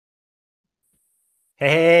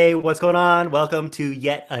Hey, what's going on? Welcome to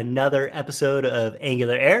yet another episode of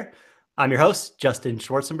AngularAir. I'm your host, Justin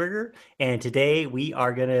Schwarzenberger, and today we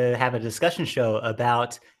are going to have a discussion show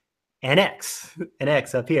about NX,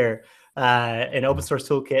 NX up here, an open source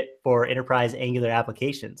toolkit for enterprise Angular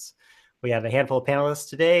applications. We have a handful of panelists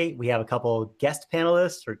today. We have a couple guest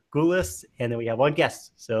panelists or ghoulists, and then we have one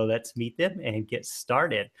guest. So let's meet them and get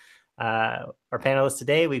started. Our panelists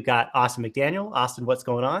today, we've got Austin McDaniel. Austin, what's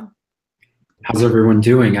going on? How's everyone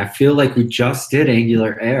doing? I feel like we just did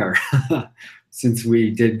AngularAir since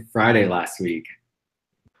we did Friday last week.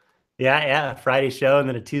 Yeah, Friday show and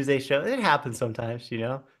then a Tuesday show. It happens sometimes,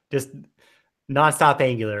 just nonstop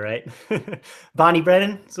Angular, right? Bonnie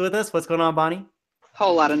Brennan's with us. What's going on, Bonnie?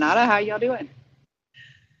 Whole lot of nada. How y'all doing?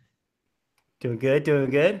 Doing good,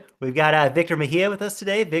 doing good. We've got Victor Mejia with us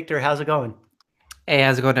today. Victor, how's it going? Hey,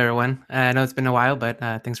 how's it going, everyone? I know it's been a while, but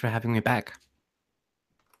thanks for having me back.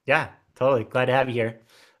 Yeah, totally. Glad to have you here.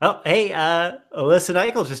 Oh, hey, Alyssa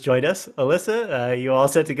Nichol just joined us. Alyssa, you all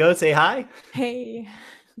set to go? Say hi. Hey.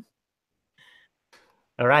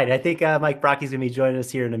 All right. I think Mike Brocky's going to be joining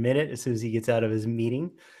us here in a minute as soon as he gets out of his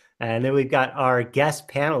meeting. And then we've got our guest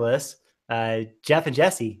panelists, Jeff and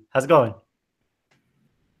Jesse. How's it going?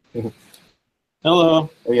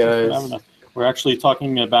 Hello. Hey guys. We're actually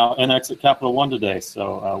talking about NX at Capital One today,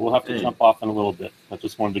 so we'll have to jump off in a little bit. I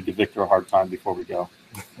just wanted to give Victor a hard time before we go.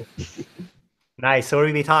 Nice. So we're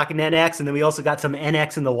going to be talking NX, and then we also got some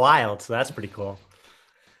NX in the wild, so that's pretty cool.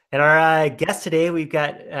 And our guest today, we've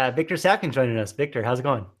got Victor Savkin joining us. Victor, how's it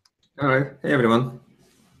going? All right. Hey everyone.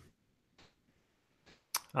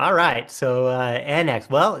 All right. So NX.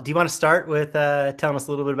 Well, do you want to start with telling us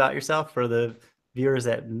a little bit about yourself for the viewers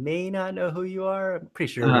that may not know who you are? I'm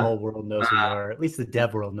pretty sure the whole world knows who you are. At least the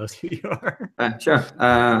dev world knows who you are. Sure.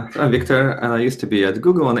 I'm Victor, and I used to be at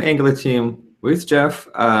Google on the Angular team with Jeff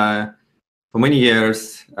for many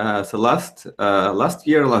years. So last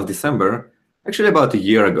December, actually about a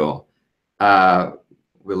year ago,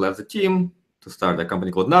 we left the team to start a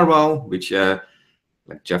company called Narwhal, which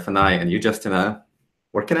like Jeff and I and you, Justin, are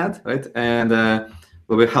working at, right? And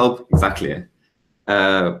we will help exactly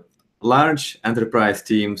large enterprise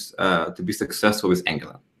teams to be successful with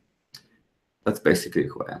Angular. That's basically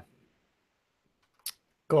who I am.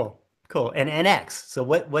 Cool. And NX. So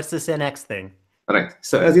what's this NX thing? All right.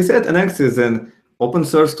 So as you said, NX is an open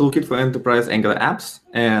source toolkit for enterprise Angular apps.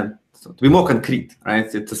 And so to be more concrete,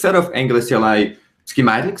 right? It's a set of Angular CLI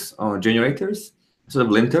schematics or generators, a set of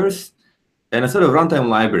linters, and a set of runtime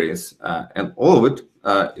libraries. And all of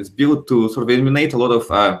it is built to sort of eliminate a lot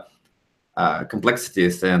of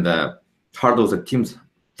complexities and hurdles that teams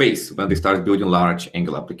face when they start building large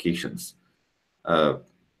Angular applications. Yeah,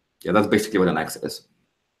 that's basically what NX is.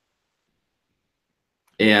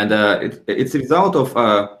 And it's a result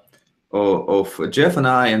of Jeff and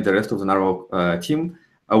I and the rest of the Narrow team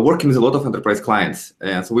working with a lot of enterprise clients.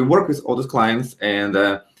 And so we work with all those clients, and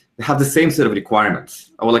they have the same set of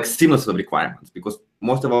requirements, or like similar set of requirements, because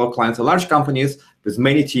most of our clients are large companies with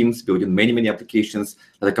many teams building many applications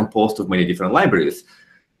that are composed of many different libraries.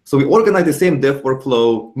 So we organize the same dev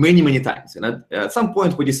workflow many times. And at some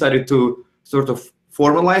point, we decided to sort of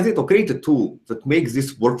formalize it or create a tool that makes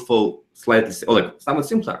this workflow slightly, or like somewhat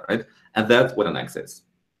simpler, right? And that's what NX is.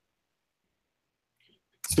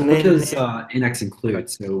 So what does NX include?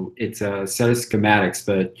 So it's a set of schematics,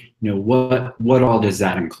 but what all does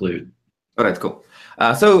that include? All right, cool.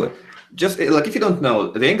 So just like if you don't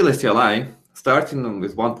know, the Angular CLI, starting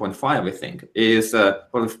with 1.5, I think, is sort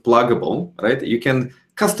of pluggable, right? You can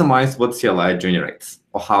customize what CLI generates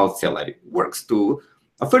or how CLI works to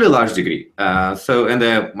a fairly large degree.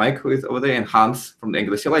 And Mike, who is over there, and Hans from the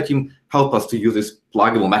Angular CLI team help us to use this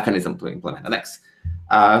pluggable mechanism to implement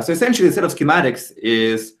NX. So essentially, the set of schematics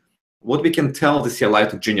is what we can tell the CLI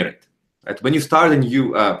to generate. Right? When you start a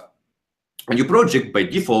new project, by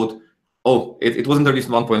default, it wasn't released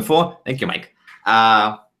in 1.4. Thank you, Mike.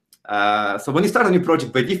 So when you start a new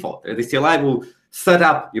project by default, the CLI will set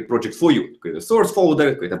up your project for you, create a source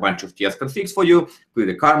folder, create a bunch of TS configs for you, create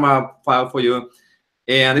a karma file for you.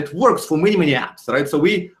 And it works for many apps, right? So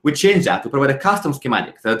we change that to provide a custom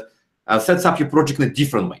schematic that sets up your project in a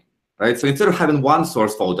different way, right? So instead of having one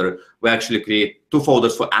source folder, we actually create two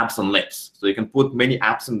folders for apps and libs. So you can put many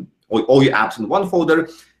apps and all your apps in one folder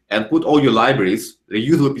and put all your libraries, the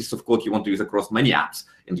usual pieces of code you want to use across many apps,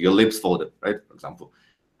 into your libs folder, right? For example.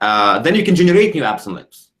 Then you can generate new apps and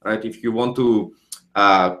libs, right? If you want to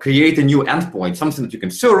create a new endpoint, something that you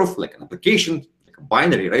can serve, like an application, like a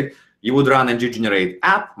binary, right? You would run ng generate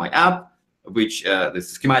app, my app, which the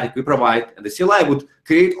schematic we provide, and the CLI would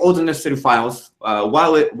create all the necessary files,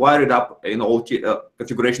 wire it up in all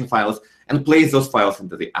configuration files, and place those files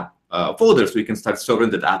into the app folder so you can start serving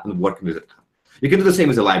that app and working with it. You can do the same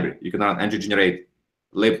as a library. You can run ng-generate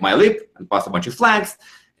lib and pass a bunch of flags,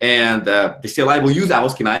 and the CLI will use our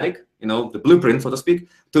schematic, the blueprint, so to speak,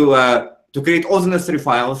 to create all the necessary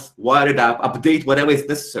files, wire it up, update whatever is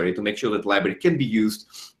necessary to make sure that the library can be used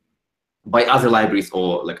by other libraries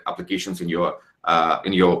or like applications in your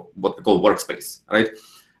what we call workspace, right?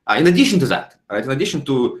 In addition to that, right? In addition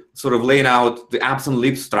to sort of laying out the apps and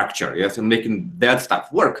libs structure, yes, and making that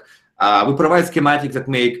stuff work, we provide schematics that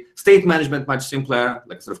make state management much simpler,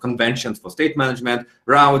 like sort of conventions for state management,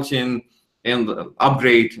 routing, and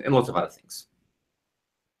upgrade, and lots of other things.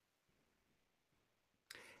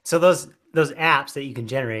 So those apps that you can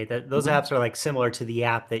generate, those apps are like similar to the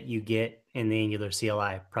app that you get in the Angular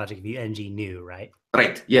CLI project if you ng new, right?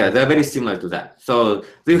 Right. Yeah, they're very similar to that. So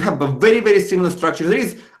they have a very, very similar structure. There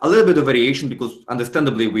is a little bit of variation because,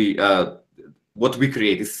 understandably, what we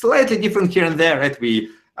create is slightly different here and there, right? We,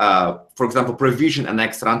 for example, provision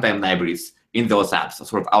NX runtime libraries in those apps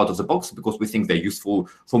sort of out of the box because we think they're useful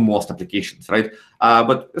for most applications, right?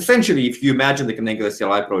 But essentially, if you imagine like an Angular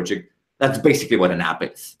CLI project, that's basically what an app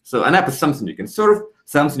is. So an app is something you can serve,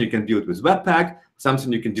 something you can build with Webpack,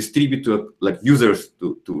 something you can distribute to like users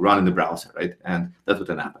to run in the browser, right? And that's what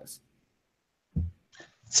an app is.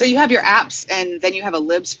 So you have your apps, and then you have a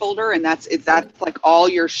libs folder, and is that like all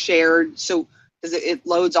your shared? So does it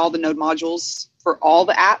loads all the node modules for all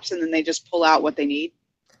the apps, and then they just pull out what they need?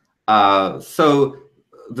 So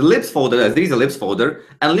the libs folder, there is a libs folder,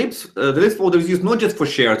 and the libs folder is used not just for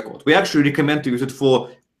shared code. We actually recommend to use it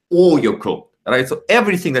for all your code, right? So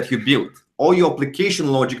everything that you build, all your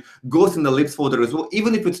application logic goes in the libs folder as well,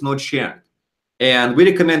 even if it's not shared. And we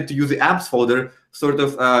recommend to use the apps folder sort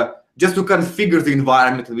of just to configure the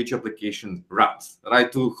environment in which your application runs,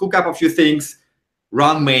 right? To hook up a few things,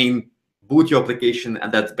 run main, boot your application,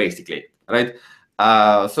 and that's basically it, right?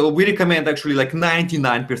 So we recommend actually like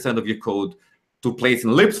 99% of your code to place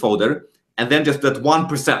in libs folder, and then just that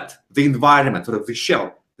 1%, the environment, sort of the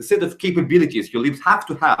shell, the set of capabilities your libs have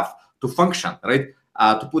to function, right?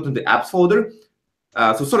 To put in the apps folder.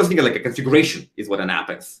 So sort of think of like a configuration is what an app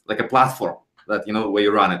is, like a platform that, where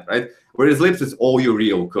you run it, right? Whereas libs is all your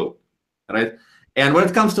real code, right? And when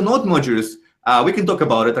it comes to node modules, we can talk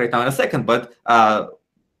about it right now in a second, but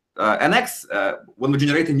NX, when we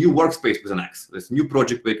generate a new workspace with NX, this new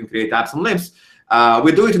project where you can create apps and libs,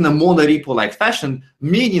 we do it in a monorepo-like fashion,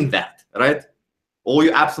 meaning that, right? All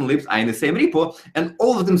your apps and libs are in the same repo, and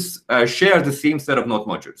all of them share the same set of node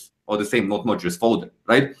modules, or the same node modules folder,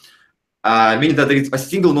 right? Meaning that there is a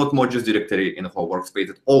single node modules directory in the whole workspace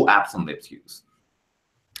that all apps and libs use.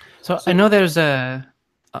 So I know there's a...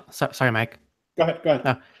 sorry, Mike. Go ahead.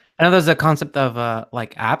 No, I know there's a concept of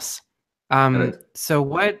like apps. Right. So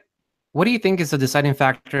what do you think is the deciding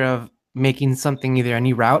factor of making something either a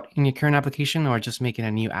new route in your current application or just making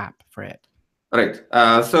a new app for it? Right.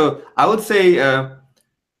 So I would say,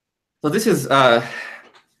 so this is,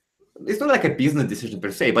 it's not like a business decision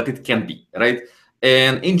per se, but it can be, right?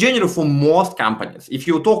 And in general, for most companies, if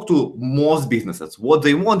you talk to most businesses, what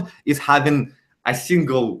they want is having a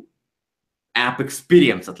single app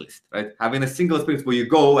experience, at least, right? Having a single experience where you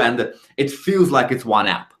go and it feels like it's one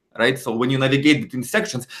app, right? So when you navigate between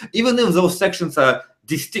sections, even if those sections are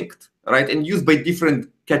distinct, right, and used by different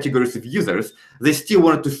categories of users, they still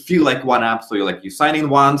want it to feel like one app. So you sign in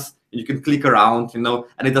once, and you can click around,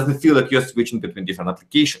 and it doesn't feel like you're switching between different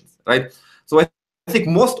applications, right? So I think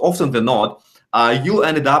most often than not, you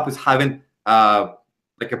ended up with having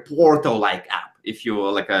like a portal-like app. If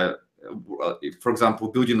you're like for example,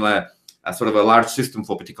 building a sort of a large system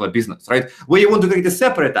for a particular business, right? Where you want to create a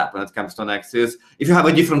separate app when it comes to NX is if you have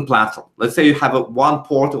a different platform. Let's say you have one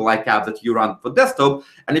portal-like app that you run for desktop,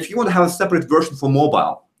 and if you want to have a separate version for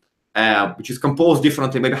mobile, which is composed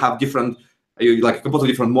differently, maybe have different, like composed of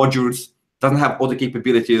different modules, doesn't have all the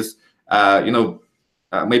capabilities,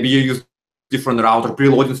 maybe you use different route or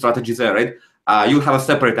preloading strategies there, right? You'll have a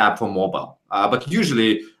separate app for mobile. But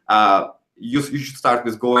usually, you should start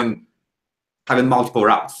with having multiple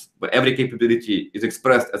routes, where every capability is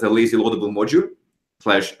expressed as a lazy loadable module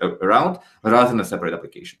 / route rather than a separate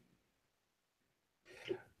application.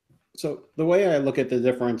 So the way I look at the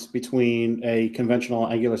difference between a conventional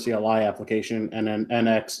Angular CLI application and an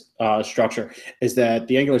NX structure is that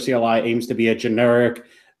the Angular CLI aims to be a generic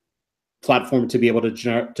platform to be able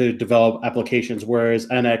to develop applications, whereas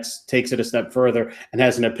NX takes it a step further and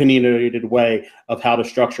has an opinionated way of how to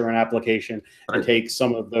structure an application and take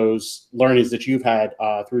some of those learnings that you've had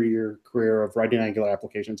through your career of writing Angular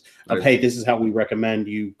applications of, hey, this is how we recommend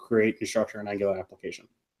you create and structure an Angular application.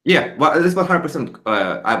 Yeah, well, this is 100%.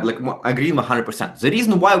 I agree 100%. The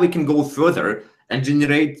reason why we can go further and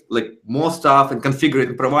generate like more stuff and configure it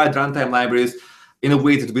and provide runtime libraries in a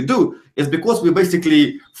way that we do is because we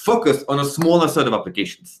basically focus on a smaller set of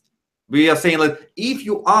applications. We are saying like, if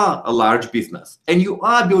you are a large business and you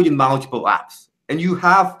are building multiple apps and you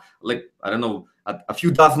have like, I don't know, a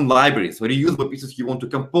few dozen libraries or reusable pieces you want to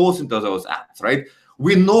compose into those apps, right?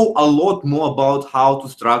 We know a lot more about how to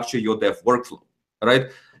structure your dev workflow, right?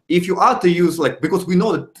 If you are to use like, because we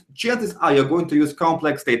know that chances are you're going to use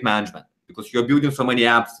complex state management, because you're building so many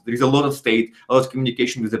apps, there is a lot of state, a lot of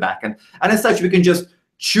communication with the backend. And as such, we can just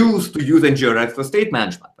choose to use ngRx for state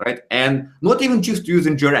management, right? And not even choose to use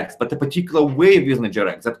ngRx, but a particular way of using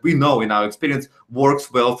ngRx that we know in our experience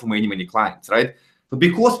works well for many, many clients, right? So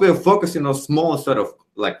because we're focusing on a small set of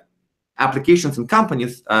like applications and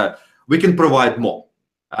companies, we can provide more.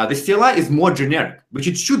 The CLI is more generic, which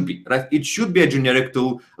it should be, right? It should be a generic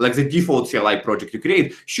tool, like the default CLI project you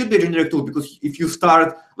create should be a generic tool, because if you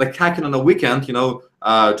start like hacking on a weekend, you know,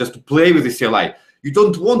 just to play with the CLI, you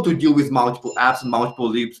don't want to deal with multiple apps and multiple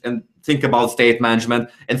libs and think about state management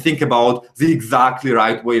and think about the exactly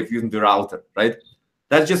right way of using the router, right?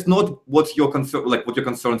 That's just not what your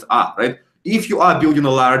concerns are, right? If you are building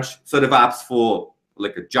a large set of apps for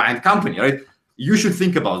like a giant company, right? You should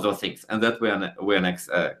think about those things, and that's where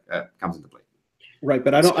NX comes into play. Right,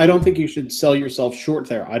 but I don't think you should sell yourself short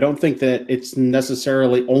there. I don't think that it's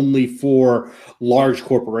necessarily only for large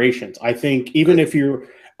corporations. I think even if you're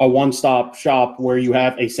a one-stop shop where you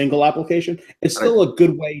have a single application, it's still a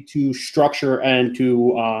good way to structure and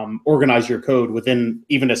to organize your code within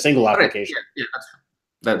even a single application. Yeah, that's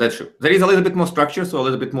true. That's true. There is a little bit more structure, so a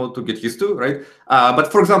little bit more to get used to, right?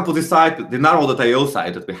 But for example, the site, the narrow.io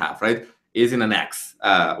site that we have, right, is in an X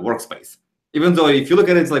workspace. Even though if you look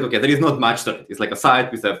at it, it's like, okay, there is not much to it. It's like a site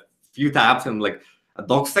with a few tabs and like a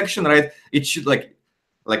docs section, right? It should like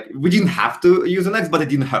we didn't have to use an X, but it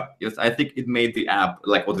didn't hurt. Yes, I think it made the app,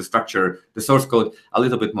 like, or the structure, the source code, a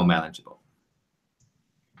little bit more manageable.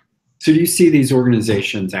 So do you see these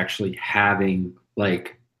organizations actually having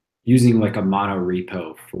like using like a mono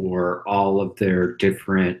repo for all of their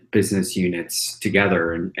different business units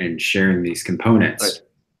together and sharing these components? Right.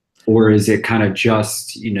 Or is it kind of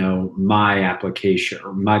just, you know, my application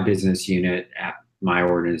or my business unit at my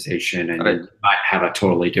organization, and you might have a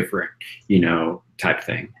totally different, you know, type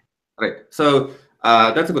thing? Right. So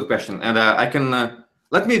that's a good question, and I can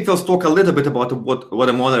let me first talk a little bit about what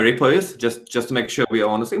a mono repo is, just to make sure we are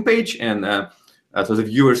on the same page, and so the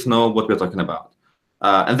viewers know what we're talking about,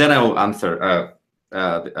 and then I will answer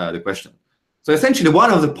the question. So essentially,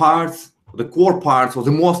 one of the parts, the core parts, or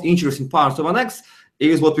the most interesting parts of NX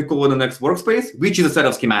is what we call an NX workspace, which is a set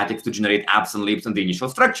of schematics to generate apps and libs and the initial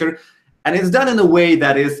structure. And it's done in a way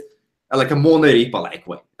that is like a monorepo-like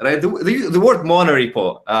way, right? The word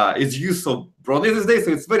monorepo is used so broadly these days,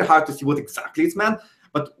 so it's very hard to see what exactly it's meant.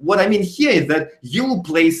 But what I mean here is that you will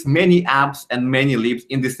place many apps and many libs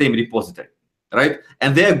in the same repository, right?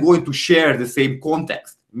 And they're going to share the same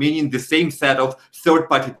context, meaning the same set of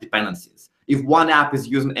third-party dependencies. If one app is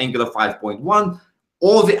using Angular 5.1,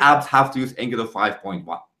 all the apps have to use Angular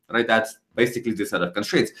 5.1, right? That's basically the set of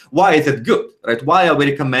constraints. Why is it good, right? Why are we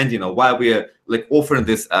recommending, or why we are like offering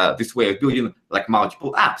this this way of building like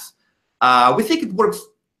multiple apps? We think it works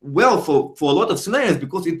well for a lot of scenarios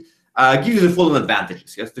because it gives you the following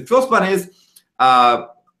advantages. Yes, the first one is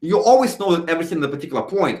you always know that everything at a particular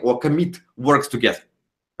point or commit works together.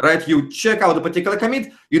 Right, you check out a particular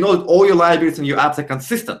commit, you know that all your libraries and your apps are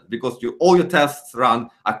consistent because all your tests run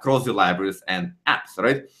across your libraries and apps,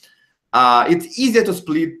 right? It's easier to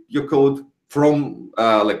split your code from,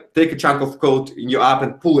 like, take a chunk of code in your app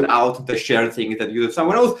and pull it out into a shared thing that you use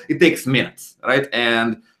somewhere else. It takes minutes, right?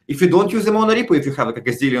 And if you don't use a mono repo, if you have like a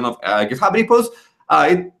gazillion of GitHub repos,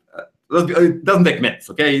 it doesn't take minutes,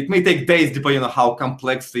 okay? It may take days depending on how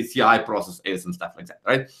complex the CI process is and stuff like that,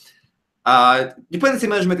 right? Dependency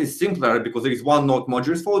management is simpler because there is one node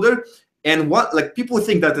modules folder, and what like people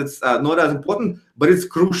think that it's not as important, but it's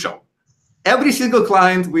crucial. Every single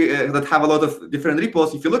client that have a lot of different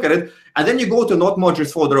repos, if you look at it, and then you go to node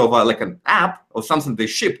modules folder of like an app or something they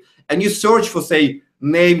ship, and you search for say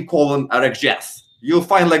name::RxJS, you'll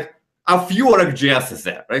find like a few RxJSs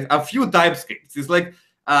there, right? A few TypeScripts. It's like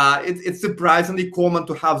it's surprisingly common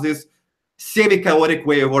to have this semi-chaotic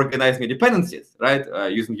way of organizing dependencies, right?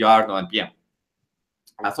 Using yarn or npm.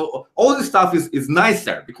 So all this stuff is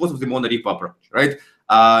nicer because of the monorepo approach, right?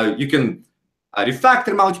 You can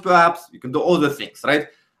refactor multiple apps, you can do all the things, right?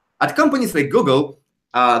 At companies like Google,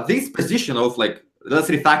 this position of like, let's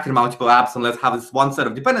refactor multiple apps and let's have this one set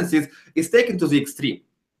of dependencies is taken to the extreme.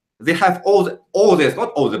 They have all this,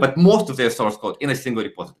 not all the, but most of their source code in a single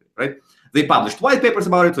repository, right? They published white papers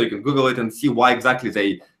about it, so you can Google it and see why exactly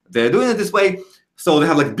they're doing it this way. So they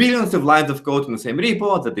have like billions of lines of code in the same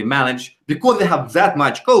repo that they manage. Because they have that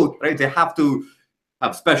much code, right? They have to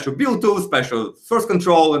have special build tools, special source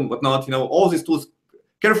control and whatnot, all these tools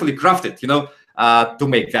carefully crafted, to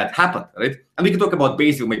make that happen, right? And we can talk about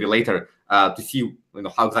Bazel maybe later to see,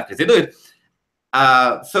 how exactly they do it.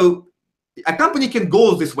 So a company can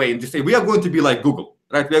go this way and just say, we are going to be like Google,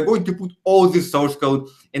 right? We are going to put all this source code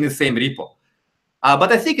in the same repo.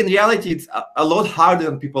 But I think in reality, it's a lot harder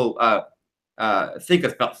than people think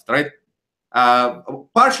at first, right?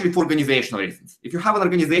 Partially for organizational reasons. If you have an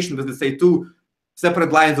organization with, let's say, 2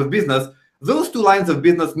 separate lines of business, those 2 lines of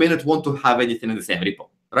business may not want to have anything in the same repo,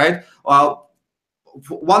 right?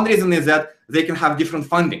 One reason is that they can have different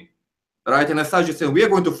funding, right? And as such, you say, we are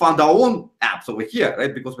going to fund our own apps over here,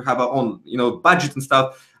 right? Because we have our own, budget and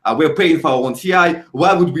stuff. We're paying for our own CI.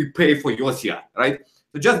 Why would we pay for your CI, right?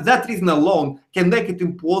 So just that reason alone can make it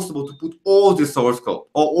impossible to put all the source code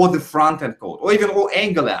or all the front-end code or even all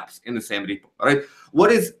Angular apps in the same repo, right?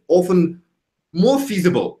 What is often more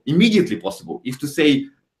feasible, immediately possible, is to say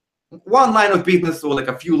one line of business or like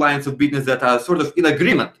a few lines of business that are sort of in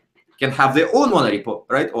agreement can have their own monorepo,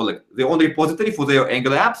 right? Or like their own repository for their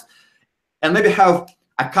Angular apps, and maybe have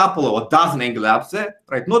a couple or a dozen Angular apps there,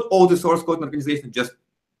 right? Not all the source code in the organization, just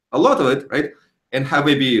a lot of it, right? And have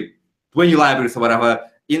maybe 20 libraries or whatever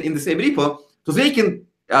in the same repo, so they can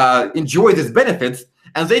enjoy these benefits,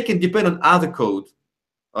 and they can depend on other code.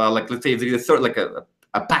 Like let's say if there is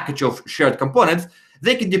a package of shared components,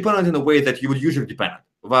 they can depend on it in a way that you would usually depend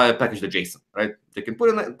on via package.json, right? They can put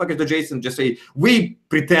in a package.json, just say we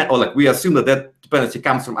pretend, or like we assume that dependency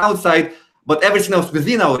comes from outside, but everything else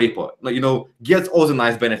within our repo, gets all the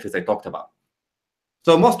nice benefits I talked about.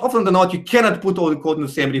 So most often than not, you cannot put all the code in the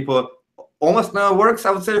same repo. Almost never works,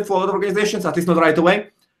 I would say, for a lot of organizations, at least not right away.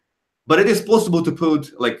 But it is possible to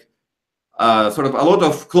put like sort of a lot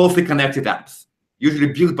of closely connected apps,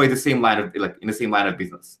 usually built by the same line of, in the same line of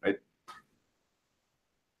business, right?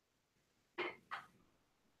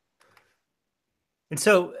 And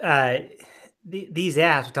so these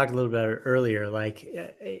apps we talked a little bit earlier, like,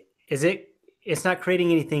 it's not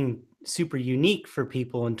creating anything super unique for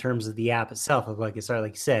people in terms of the app itself. Like it's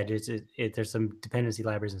like you said, there's some dependency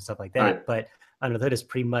libraries and stuff like that, right. But under the hood is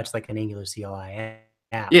pretty much like an Angular CLI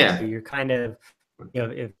app. Yeah. So you're kind of,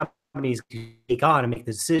 if companies take on and make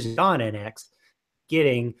the decision on NX, you're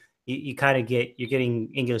getting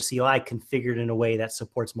Angular CLI configured in a way that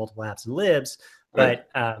supports multiple apps and libs, but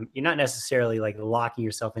you're not necessarily like locking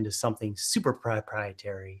yourself into something super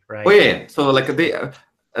proprietary, right? Oh yeah. So like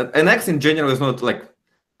NX in general is not like,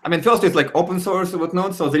 first it's like open source or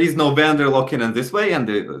whatnot, so there is no vendor lock-in in this way, and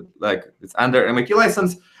it's under MIT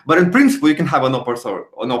license. But in principle, you can have an open source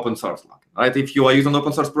lock-in, right? If you are using an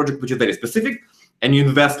open source project which is very specific, and you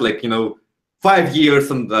invest 5 years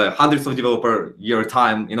and hundreds of developer year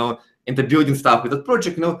time, into building stuff with that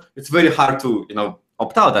project, it's very hard to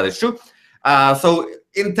opt out. That is true. So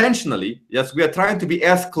intentionally, yes, we are trying to be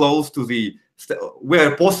as close to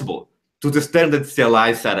where possible to the standard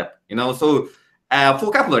CLI setup. So. For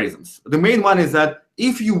a couple of reasons. The main one is that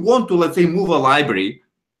if you want to, let's say, move a library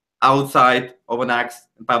outside of an X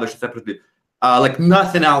and publish it separately, like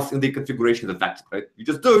nothing else in the configuration is affected, right? You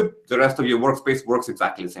just do it. The rest of your workspace works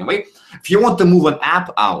exactly the same way. If you want to move an app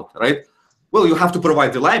out, right? Well, you have to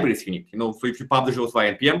provide the libraries you need. So if you publish those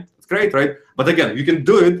via NPM, it's great, right? But again, you can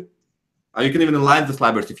do it. You can even align these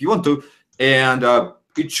libraries if you want to, and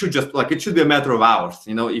it should be a matter of hours.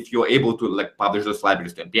 If you're able to publish those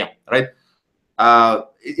libraries to NPM, right?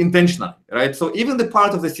 Intentionally, right? So even the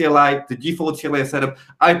part of the CLI, the default CLI setup,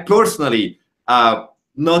 I personally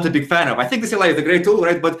not a big fan of. I think the CLI is a great tool,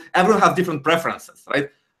 right? But everyone has different preferences, right?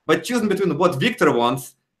 But choosing between what Victor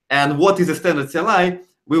wants and what is a standard CLI,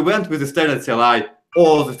 we went with the standard CLI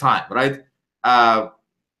all the time, right?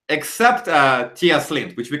 Except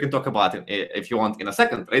TS-lint, which we can talk about if you want in a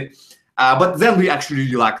second, right? But then we actually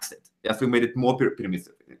relaxed it. Yes, we made it more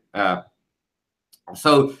permissive.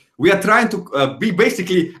 So we are trying to be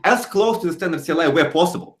basically as close to the standard CLI where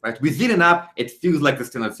possible, right? Within an app, it feels like the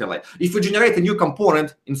standard CLI. If we generate a new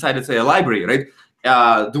component inside, let's say, a library, right?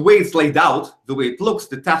 The way it's laid out, the way it looks,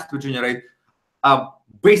 the task we generate,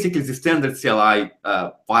 basically the standard CLI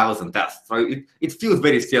files and tests. Right? It feels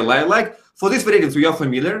very CLI-like. For this reasons, we are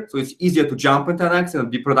familiar, so it's easier to jump into NX and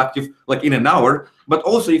be productive like in an hour. But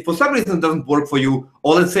also, if for some reason it doesn't work for you,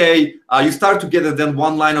 or let's say you start together, then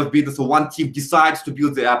one line of business or one team decides to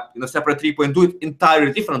build the app in a separate repo and do it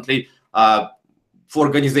entirely differently for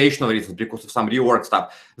organizational reasons because of some rework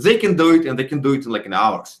stuff, they can do it, and they can do it in like in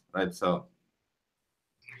hours, right? So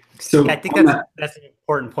I think that's an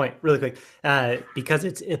important point, really quick, because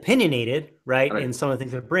it's opinionated, right, in some of the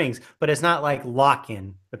things it brings, but it's not like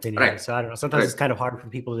lock-in opinionated. So I don't know. Sometimes it's kind of hard for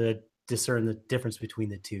people to discern the difference between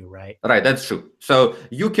the two, right? Right, that's true. So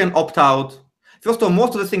you can opt out. First of all,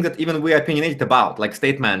 most of the things that even we are opinionated about, like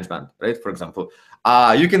state management, right, for example,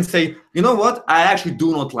 you can say, you know what, I actually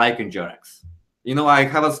do not like ngRx. You know, I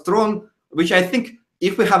have a strong, which I think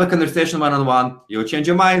if we have a conversation one-on-one, you'll change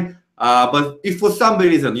your mind. But if for some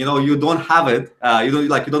reason, you know, you don't have it, you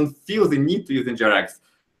don't feel the need to use ngRx,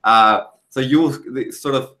 so you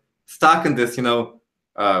sort of stuck in this, you know,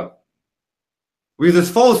 with this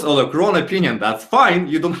false or like wrong opinion, that's fine.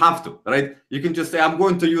 You don't have to, right? You can just say, I'm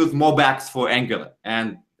going to use MobX for Angular,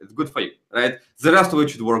 and it's good for you, right? The rest of it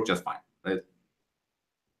should work just fine, right?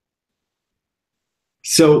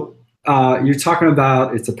 So you're talking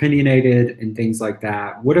about it's opinionated and things like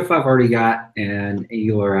that. What if I've already got an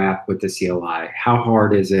Angular app with the CLI? How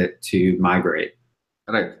hard is it to migrate?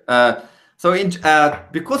 Right. So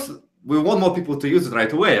because we want more people to use it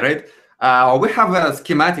right away, right? We have a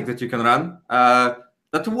schematic that you can run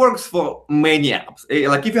that works for many apps.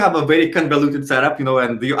 Like if you have a very convoluted setup, you know,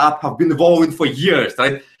 and your app have been evolving for years,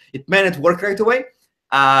 right? It may not work right away.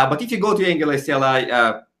 But if you go to Angular CLI,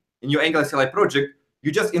 in your Angular CLI project,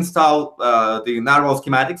 you just install the narwhal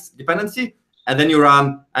schematics dependency, and then you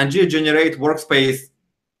run ng generate workspace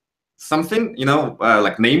something, you know,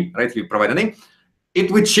 like name, right? You provide a name. It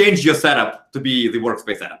will change your setup to be the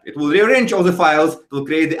workspace app. It will rearrange all the files. It will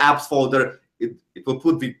create the apps folder. It will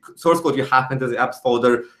put the source code you have into the apps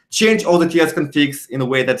folder, change all the TS configs in a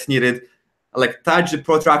way that's needed, like touch the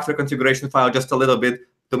protractor configuration file just a little bit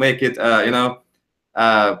to make it,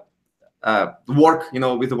 work, you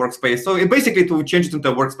know, with the workspace. So it basically to change it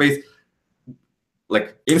into a workspace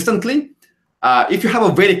like instantly. If you have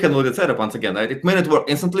a very convoluted setup, once again, right, it may not work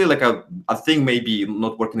instantly. Like a thing may be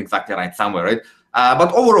not working exactly right somewhere, right?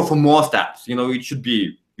 But overall, for most apps, you know, it should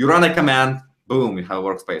be you run a command, boom, you have a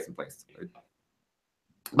workspace in place. Right?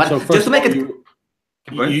 But so just to make it,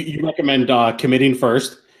 you recommend committing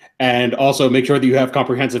first, and also make sure that you have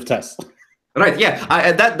comprehensive tests. Right, yeah,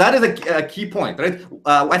 that is a key point, right?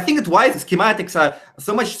 I think it's why the schematics are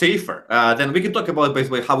so much safer than we can talk about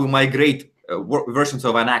basically how we migrate versions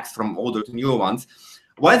of NX from older to newer ones.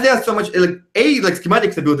 Why they are so much, like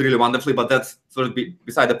schematics are built really wonderfully, but that's sort of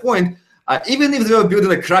beside the point. Even if they were built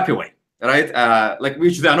in a crappy way, right? Like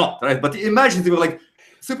which they are not, right? But imagine they were like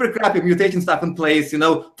super crappy mutation stuff in place, you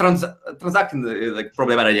know, transacting like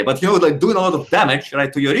probably a bad idea, but you know, like doing a lot of damage,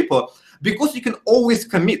 right, to your repo, because you can always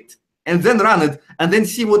commit and then run it, and then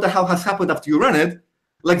see what the hell has happened after you run it.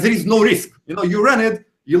 Like there is no risk. You know, you run it,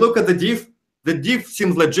 you look at the diff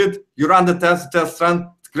seems legit, you run the test run,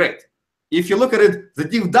 it's great. If you look at it, the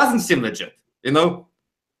diff doesn't seem legit, you know,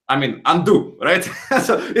 I mean, undo, right?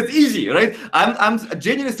 So it's easy, right? I'm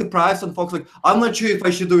genuinely surprised on folks like, I'm not sure if I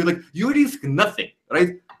should do it. Like you risk nothing,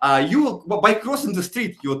 right? By crossing the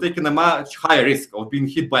street, you're taking a much higher risk of being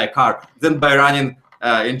hit by a car than by running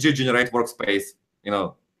ng generate workspace, you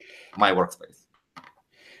know, my workspace.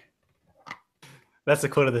 That's the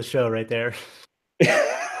quote of the show right there.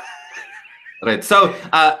 Right. So,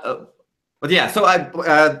 but yeah.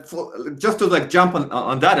 So just to like jump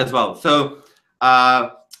on that as well. So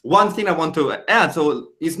one thing I want to add.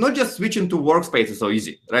 So it's not just switching to workspace is so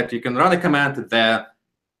easy, right? You can run a command there,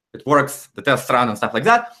 it works, the tests run and stuff like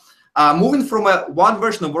that. Moving from one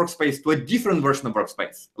version of workspace to a different version of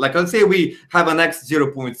workspace. Like let's say we have an X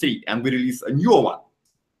 0.3 and we release a newer one.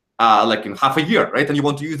 Like in half a year, right? And you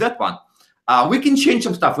want to use that one. We can change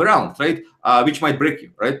some stuff around, right? Which might break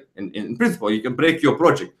you, right? In principle, you can break your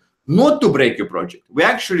project. Not to break your project, we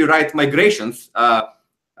actually write migrations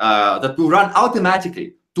that will run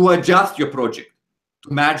automatically to adjust your project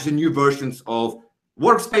to match the new versions of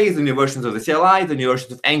Workspace, the new versions of the CLI, the new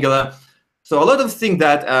versions of Angular. So a lot of things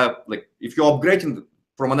that, like if you're upgrading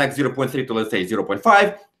from an X 0.3 to let's say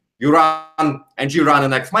 0.5, you run ng run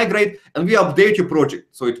an X migrate, and we update your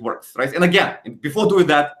project so it works, right? And again, before doing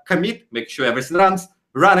that, commit, make sure everything runs,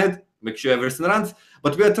 run it, make sure everything runs.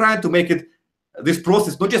 But we are trying to make it this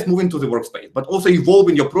process not just moving to the workspace, but also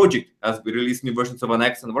evolving your project as we release new versions of an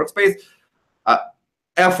X and workspace.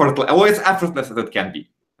 Always effortless as it can be,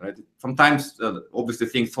 right? Sometimes obviously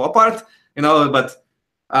things fall apart, you know, but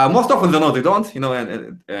Most often than not, they don't,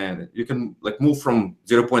 and you can like move from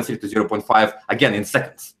 0.3 to 0.5 again in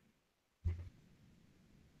seconds.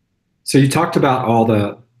 So you talked about all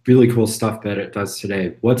the really cool stuff that it does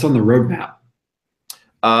today. What's on the roadmap?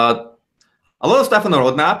 A lot of stuff on the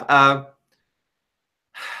roadmap.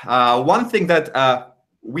 One thing that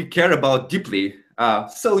we care about deeply,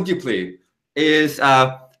 so deeply, is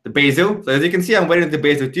the Bazel. So as you can see, I'm wearing the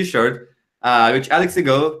Bazel t-shirt, which Alex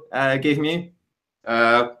ago gave me.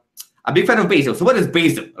 A big fan of Bazel. So what is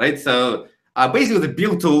Bazel, right? So Bazel is a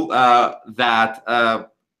build tool that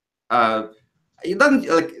it doesn't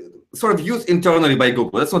like sort of used internally by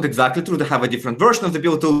Google. That's not exactly true. They have a different version of the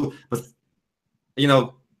build tool, but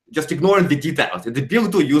just ignoring the details. The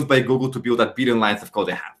build tool used by Google to build that billion lines of code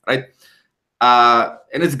they have, right?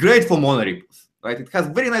 And it's great for monorepos, right? It has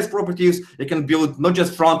very nice properties. You can build not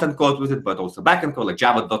just front-end code with it, but also back-end code like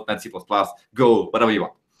Java, .NET, C++, Go, whatever you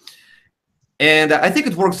want. And I think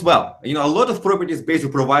it works well. A lot of properties Bazel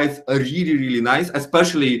provides are really, really nice,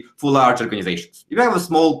 especially for large organizations. If you have a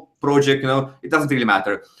small project, it doesn't really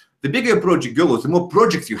matter. The bigger your project goes, the more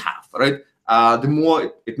projects you have, right? The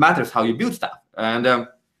more it matters how you build stuff. And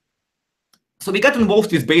so we got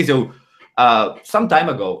involved with Bazel some time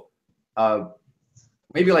ago,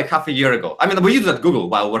 maybe like half a year ago. I mean, we used it at Google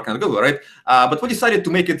while working at Google, right? But we decided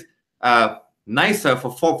to make it nicer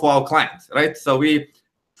for our clients, right? So we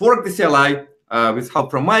forked the CLI with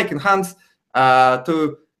help from Mike and Hans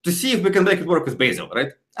to see if we can make it work with Bazel,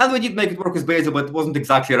 right? And we did make it work with Bazel, but it wasn't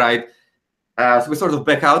exactly right. So we sort of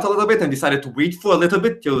back out a little bit and decided to wait for a little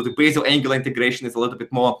bit till the Bazel Angular integration is a little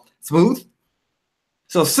bit more smooth.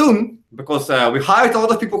 So soon, because we hired a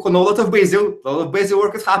lot of people who know a lot of Bazel, a lot of Bazel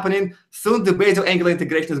work is happening. Soon the Bazel Angular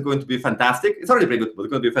integration is going to be fantastic. It's already pretty good, but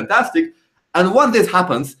it's going to be fantastic. And once this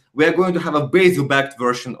happens, we are going to have a Bazel-backed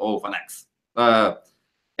version of NX.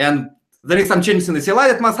 And there is some changes in the CLI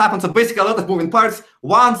that must happen. So basically, a lot of moving parts.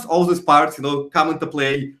 Once all these parts, come into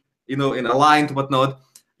play, in aligned whatnot,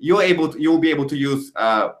 you'll be able to use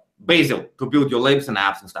Bazel to build your libs and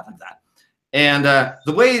apps and stuff like that. And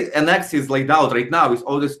the way NX is laid out right now with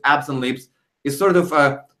all these apps and libs is sort of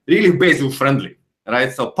really Bazel friendly,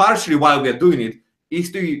 right? So partially why we are doing it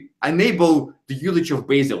is to enable the usage of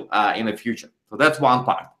Bazel in the future. So that's one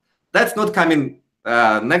part. That's not coming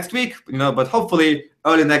next week, but hopefully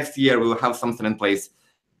early next year we'll have something in place.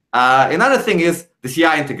 Another thing is the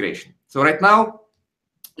CI integration. So right now,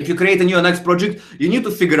 if you create a new NX project, you need to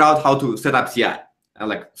figure out how to set up CI,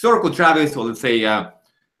 like Circle, Travis, or let's say I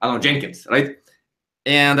don't know, Jenkins, right?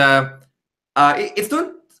 And it's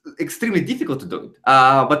not extremely difficult to do it,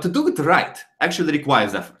 but to do it right actually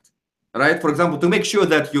requires effort, right? For example, to make sure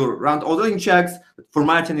that you run all the link checks, that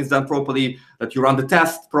formatting is done properly, that you run the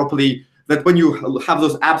test properly, that when you have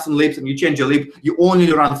those apps and libs and you change your lib, you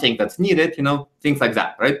only run things that's needed, things like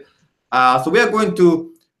that, right? So we are going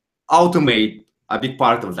to automate a big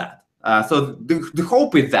part of that. So the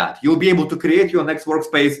hope is that you'll be able to create your next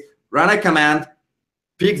workspace, run a command,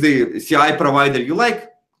 pick the CI provider you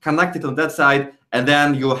like, connect it on that side, and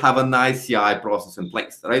then you'll have a nice CI process in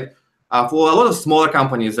place, right? For a lot of smaller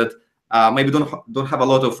companies that maybe don't have a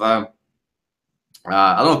lot of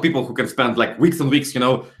a lot of people who can spend like weeks and weeks,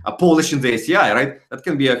 polishing the CI, right? That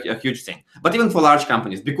can be a huge thing. But even for large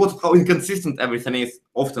companies, because of how inconsistent everything is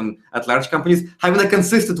often at large companies, having a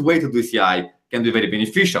consistent way to do CI can be very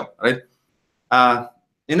beneficial, right?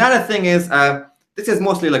 Another thing is, this is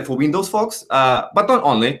mostly like for Windows folks, but not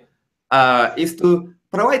only, is to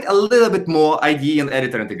provide a little bit more IDE and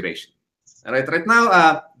editor integration. Right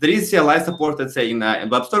now, there is CLI support, let's say, in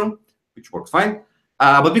WebStorm, which works fine.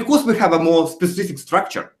 But because we have a more specific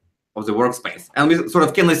structure of the workspace, and we sort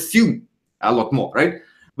of can assume a lot more, right?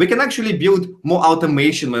 We can actually build more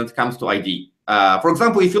automation when it comes to IDE. For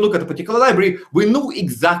example, if you look at a particular library, we know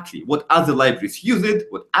exactly what other libraries use it,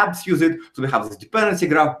 what apps use it. So we have this dependency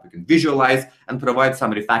graph we can visualize and provide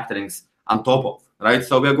some refactorings on top of, right?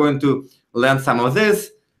 So we're going to learn some of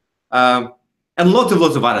this and lots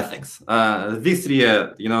of other things. These three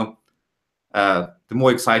are, the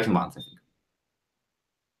more exciting ones, I think.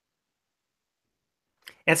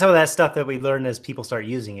 And some of that stuff that we learn as people start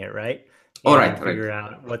using it, right? All right, figure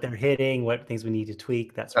out what they're hitting, what things we need to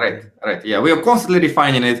tweak. That's right. Yeah, we are constantly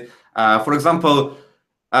refining it. For example,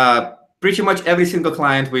 pretty much every single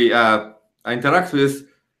client we interact with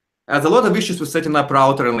has a lot of issues with setting up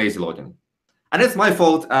router and lazy loading. And it's my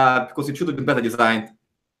fault because it should have been better designed.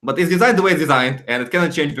 But it's designed the way it's designed, and it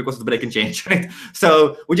cannot change because it's break and change, right?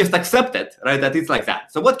 So we just accept it, right, that it's like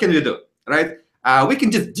that. So what can we do, right? We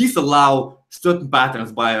can just disallow certain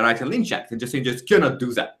patterns by writing link checks and just say you just cannot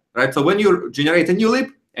do that, right? So when you generate a new lib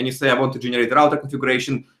and you say I want to generate a router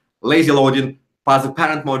configuration, lazy loading, pass the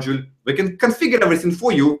parent module. We can configure everything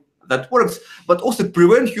for you that works, but also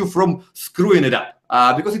prevent you from screwing it up.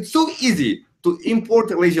 Because it's so easy to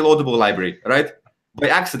import a lazy loadable library, right? By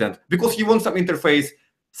accident, because you want some interface.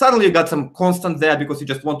 Suddenly you got some constant there because you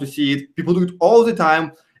just want to see it. People do it all the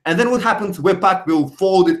time. And then what happens? Webpack will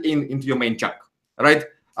fold it into your main chunk, right?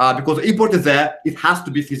 Because the import is there, it has to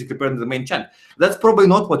be physically present in the main chunk. That's probably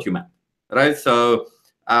not what you meant, right? So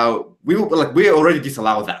we already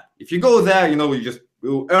disallow that. If you go there,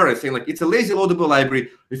 we'll error saying like it's a lazy loadable library.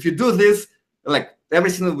 If you do this, like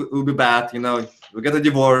everything will be bad. You'll get a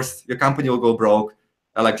divorce, your company will go broke.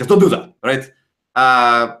 Just don't do that, right?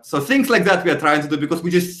 So things like that we are trying to do because we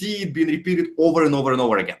just see it being repeated over and over and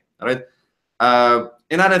over again, right?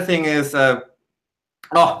 Another thing is, the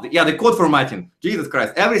code formatting. Jesus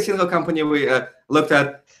Christ, every single company we looked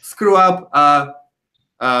at screw up,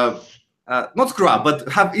 not screw up, but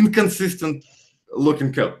have inconsistent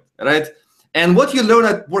looking code, right? And what you learn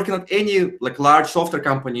at working at any large software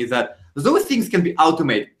company is that those things can be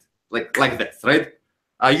automated like this, right?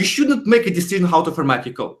 You shouldn't make a decision how to format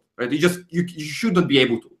your code, right? You shouldn't be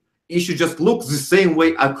able to. It should just look the same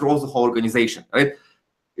way across the whole organization, right?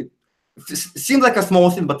 It seems like a small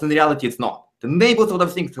thing, but in reality, it's not. The neighbors sort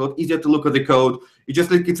of thing, it's a lot easier to look at the code.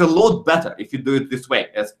 It's a lot better if you do it this way,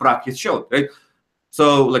 as practice showed, right?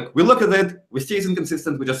 So we look at it, we see it's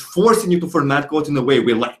inconsistent, we're just forcing you to format code in a way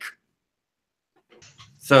we like.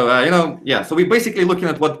 So, so we're basically looking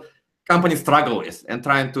at what companies struggle with and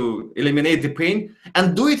trying to eliminate the pain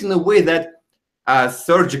and do it in a way that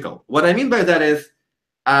surgical. What I mean by that is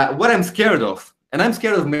what I'm scared of, and I'm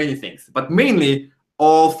scared of many things, but mainly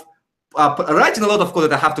of writing a lot of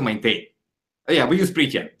code that I have to maintain. Yeah, we use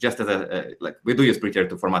Prettier just as we do use Prettier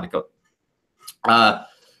to format the code.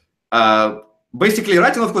 Basically,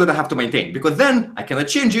 writing a lot of code that I have to maintain because then I cannot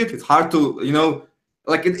change it. It's hard to,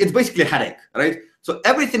 it's basically a headache, right? So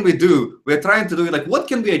everything we do, we're trying to do what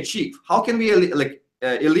can we achieve? How can we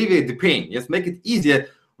alleviate the pain? Just make it easier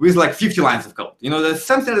with 50 lines of code. There's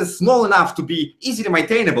something that's small enough to be easily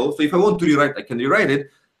maintainable. So if I want to rewrite, I can rewrite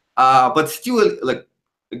it, but still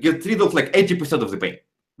get rid of 80% of the pain.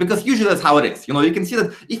 Because usually that's how it is. You can see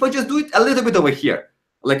that if I just do it a little bit over here,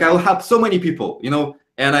 I'll help so many people,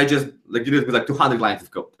 and I just do it with 200 lines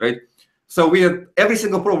of code, right? So every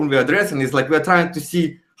single problem we're addressing is we're trying to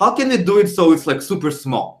see how can we do it so it's super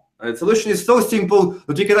small. Right? The solution is so simple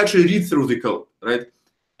that you can actually read through the code, right,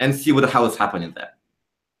 and see what the hell is happening there.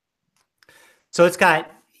 So it's got,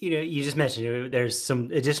 you just mentioned there's some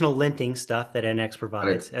additional linting stuff that NX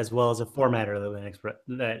provides, as well as a formatter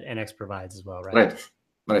that NX provides as well, right?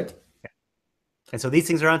 Right. Okay. And so these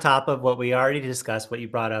things are on top of what we already discussed, what you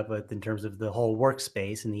brought up with in terms of the whole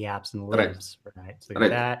workspace and the apps and the libs, right? So you got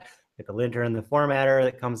that, you got the linter and the formatter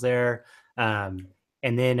that comes there. And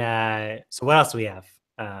then, so what else do we have?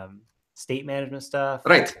 State management stuff?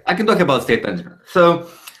 Right. I can talk about state management. So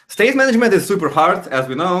state management is super hard, as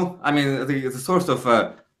we know. I mean, the source of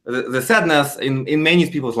the sadness in many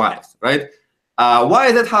people's lives, right? Why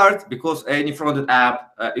is that hard? Because any front-end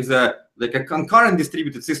app is a concurrent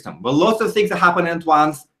distributed system, where lots of things are happening at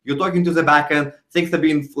once. You're talking to the backend, things are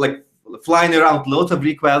being flying around, lots of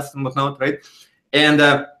requests and whatnot, right? And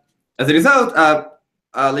as a result,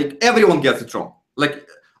 everyone gets it wrong.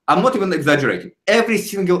 I'm not even exaggerating. Every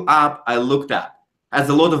single app I looked at has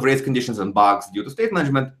a lot of race conditions and bugs due to state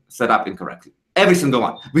management set up incorrectly. Every single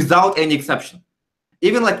one, without any exception.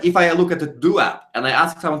 Even if I look at a to-do app and I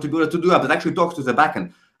ask someone to build a to-do app that actually talks to the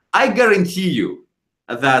backend, I guarantee you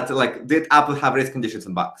that that app will have race conditions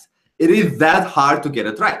and bugs. It is that hard to get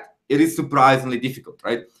it right. It is surprisingly difficult,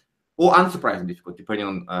 right? Or unsurprisingly difficult, depending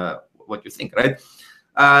on what you think, right?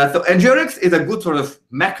 So ngRx is a good sort of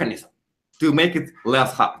mechanism to make it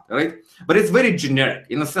less hard, right? But it's very generic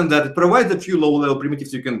in the sense that it provides a few low-level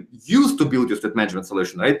primitives you can use to build your state management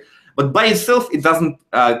solution, right? But by itself, it doesn't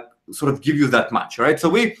sort of give you that much, right? So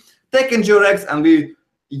we take ngRx and we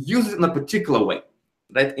use it in a particular way,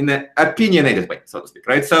 right? In an opinionated way, so to speak,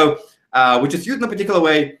 right? So we just use it in a particular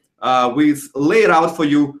way. We lay it out for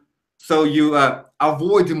you so you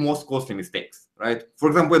avoid the most costly mistakes, right? For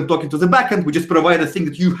example, when talking to the backend, we just provide a thing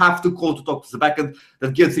that you have to call to talk to the backend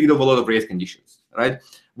that gets rid of a lot of race conditions, right?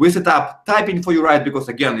 We set up typing for you, right? Because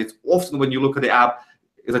again, it's often when you look at the app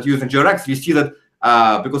that uses ngRx, you see that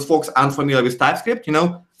because folks aren't familiar with TypeScript,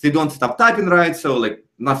 they don't set up typing right, so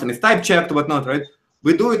nothing is type checked or whatnot, right?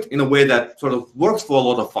 We do it in a way that sort of works for a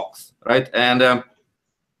lot of folks, right? And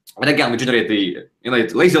again, we generate the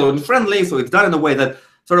it's lazy loading friendly, so it's done in a way that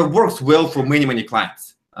sort of works well for many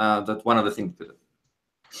clients. That's one of the things to do.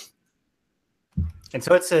 And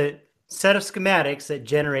so it's a set of schematics that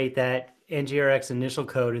generate that NGRX initial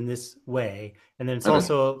code in this way, and then it's Okay.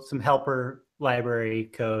 also some helper library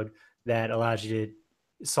code that allows you to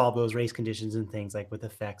solve those race conditions and things like with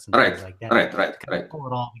effects and things like that. Right. Pull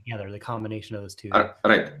it all together, the combination of those two.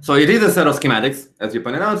 Right. So it is a set of schematics, as you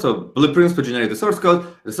pointed out. So blueprints to generate the source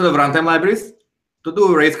code, a set of runtime libraries to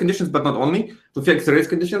do race conditions, but not only, to fix the race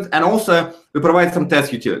conditions. And also, we provide some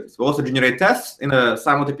test utilities. We also generate tests in a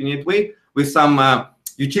somewhat opinionated way with some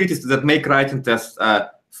utilities that make writing tests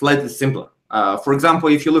slightly simpler. For example,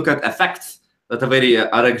 if you look at effects that are very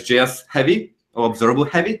RxJS heavy or observable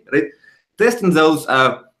heavy, right? Testing those,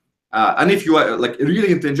 and if you are like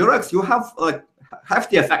really into NGRX, you have like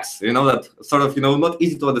hefty effects, that sort of, not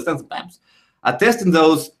easy to understand sometimes. Testing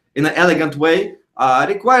those in an elegant way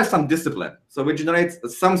requires some discipline. So we generate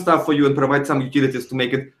some stuff for you and provide some utilities to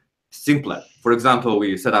make it simpler. For example,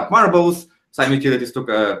 we set up marbles, some utilities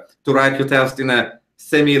to write your test in a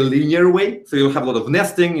semi-linear way. So you'll have a lot of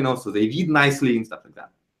nesting, so they read nicely and stuff like that.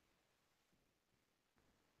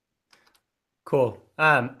 Cool.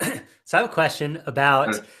 So I have a question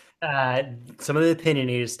about some of the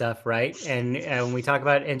opinionated stuff, right? And when we talk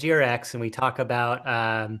about NGRX and we talk about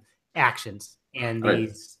actions and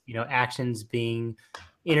these, actions being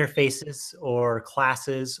interfaces or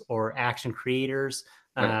classes or action creators,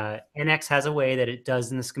 NX has a way that it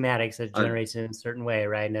does in the schematics that generates it in a certain way,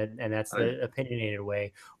 right? And that's the opinionated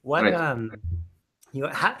way. What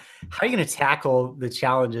how are you going to tackle the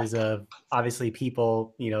challenges of obviously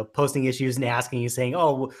people, posting issues and asking you saying,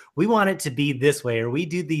 oh, we want it to be this way, or we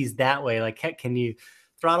do these that way. Like, can you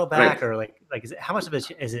throttle back or like, how much of it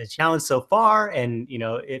is it a challenge so far? And,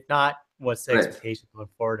 if not, what's the expectation going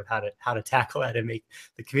forward of how to tackle that and make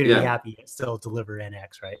the community happy and still deliver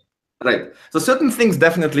NX, right? Right. So certain things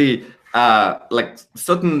definitely, like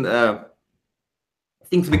certain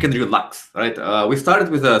things we can relax, right? We started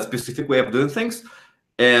with a specific way of doing things.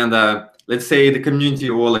 And let's say the community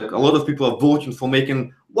or like a lot of people are voting for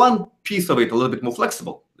making one piece of it a little bit more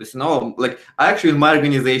flexible. Listen, like actually in my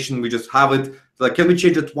organization, we just have it, like, can we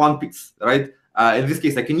change it one piece, right? In this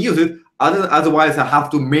case, I can use it. Otherwise, I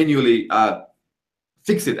have to manually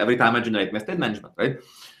fix it every time I generate my state management, right?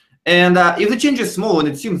 And if the change is small and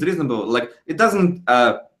it seems reasonable, like it doesn't,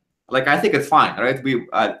 like I think it's fine, right? We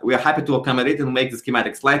are happy to accommodate and make the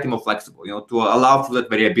schematic slightly more flexible, to allow for that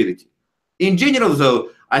variability. In general, though,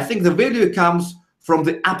 I think the value comes from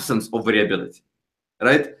the absence of variability,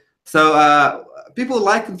 right? So people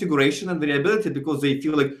like configuration and variability because they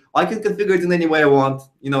feel like I can configure it in any way I want,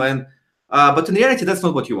 and but in reality, that's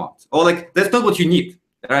not what you want, or like that's not what you need,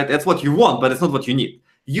 right? That's what you want, but it's not what you need.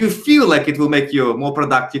 You feel like it will make you more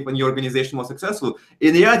productive and your organization more successful.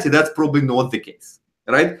 In reality, that's probably not the case,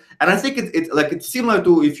 right? And I think it's similar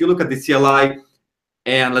to if you look at the CLI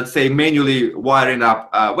and let's say manually wiring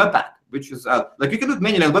up Webpack, which is like you can do it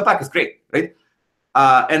manually and Webpack is great, right?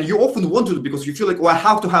 And you often want to do it because you feel like, I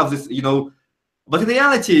have to have this, But in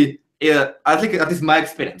reality, I think that is my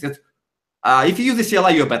experience. If you use the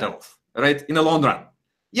CLI, you're better off, right? In the long run.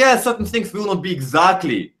 Yeah, certain things will not be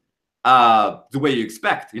exactly the way you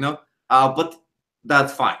expect, but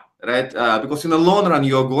that's fine, right? Because in the long run,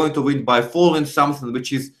 you're going to win by following something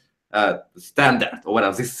which is standard or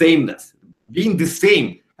whatever, the sameness. Being the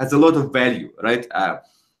same has a lot of value, right?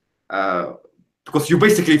 Because you're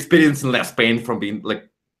basically experiencing less pain from being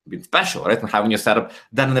special, right? And having your setup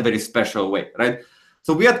done in a very special way, right?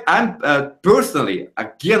 So I'm personally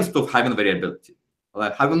against of having variability.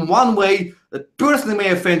 Like having one way that personally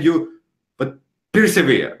may offend you, but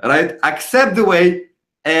persevere, right? Accept the way,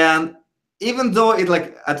 and even though it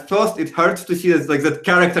at first it hurts to see that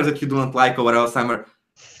character that you don't like or whatever, somewhere,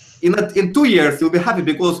 in 2 years you'll be happy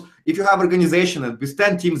because if you have organization and with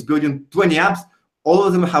 10 teams building 20 apps, all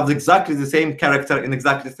of them have exactly the same character in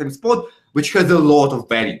exactly the same spot, which has a lot of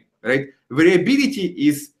value, right? Variability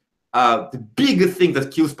is the biggest thing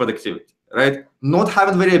that kills productivity, right? Not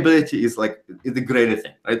having variability is the greatest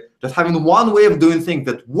thing, right? Just having one way of doing things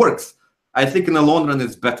that works, I think in the long run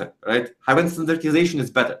is better, right? Having standardization is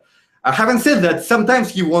better. Having said that,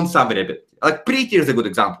 sometimes you want some variability. Like Prettier is a good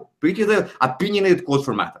example. Prettier is an opinionated code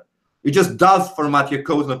formatter. It just does format your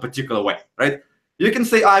code in a particular way, right? You can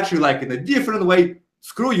say, I actually like it in a different way.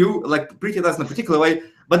 Screw you, Prettier does in a particular way.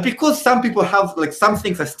 But because some people have, some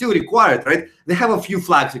things are still required, right? They have a few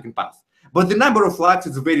flags you can pass. But the number of flags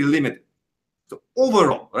is very limited. So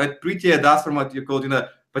overall, right, Prettier does format your code in a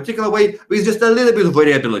particular way with just a little bit of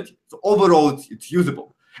variability. So overall, it's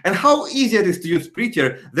usable. And how easy it is to use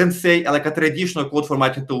Prettier than say a traditional code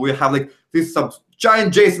formatting tool where you have this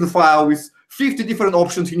giant JSON file with 50 different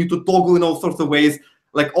options you need to toggle in all sorts of ways.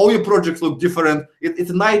 All your projects look different. It's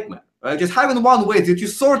a nightmare, right? Just having one way that you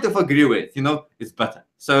sort of agree with, is better.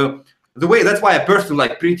 So That's why I personally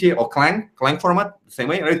like Prettier or Clang format, the same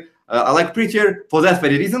way, right? I like Prettier for that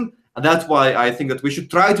very reason. And that's why I think that we should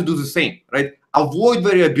try to do the same, right? Avoid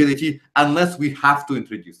variability unless we have to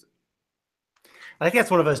introduce it. I think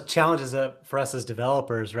that's one of those challenges for us as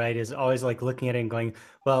developers, right? Is always like looking at it and going,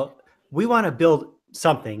 well, we want to build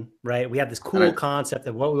something, right? We have this cool concept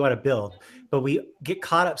of what we want to build, but we get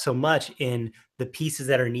caught up so much in the pieces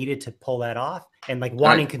that are needed to pull that off and like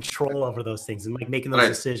wanting control over those things and like making those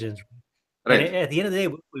decisions. And at the end of the day,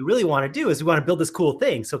 what we really want to do is we want to build this cool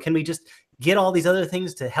thing. So can we just get all these other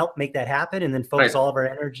things to help make that happen and then focus all of our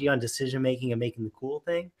energy on decision making and making the cool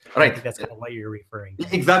thing? I think that's kind of what you're referring to.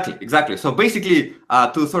 Exactly. So basically,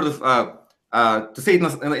 to sort of to say it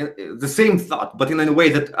in the same thought, but in a way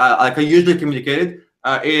that like I usually communicate it,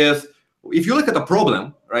 is if you look at a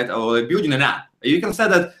problem, right, or building an app, you can say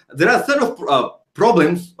that there are a set of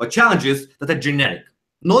problems or challenges that are generic.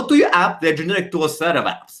 Not to your app, they're generic to a set of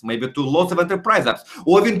apps, maybe to lots of enterprise apps,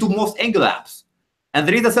 or even to most Angular apps. And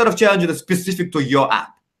there is a set of challenges that's specific to your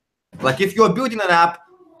app. Like if you're building an app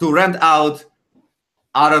to rent out,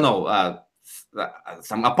 I don't know,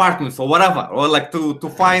 some apartments or whatever, or like to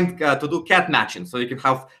find, to do cat matching, so you can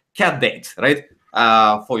have cat dates, right,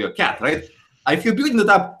 for your cat, right? If you're building that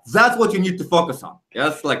app, that's what you need to focus on.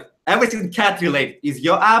 Yes, like everything cat related is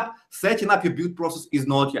your app. Setting up your build process is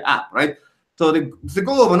not your app, right? So the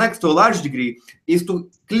goal of NX to a large degree is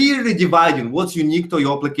to clearly dividing what's unique to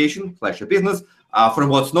your application / your business from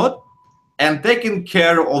what's not, and taking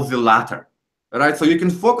care of the latter, right? So you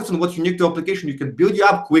can focus on what's unique to your application. You can build your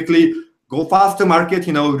app quickly, go fast to market,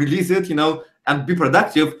 release it, and be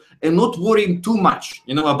productive, and not worrying too much,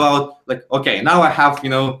 about like, okay, now I have,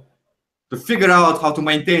 to figure out how to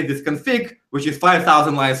maintain this config, which is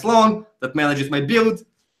 5,000 lines long, that manages my build,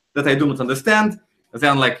 that I do not understand.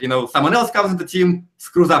 Then, like, someone else comes in the team,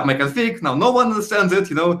 screws up my config. Now, no one understands it.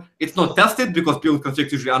 It's not tested because build config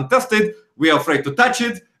is usually untested. We are afraid to touch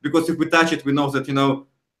it because if we touch it, we know that,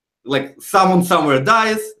 like someone somewhere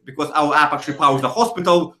dies because our app actually powers the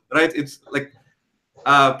hospital, right? It's like,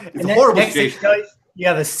 it's a horrible situation. You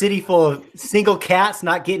have a city full of single cats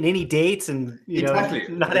not getting any dates and,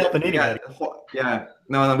 not helping anybody. Yeah.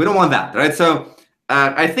 No, we don't want that, right? So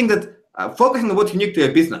I think that focusing on what's unique to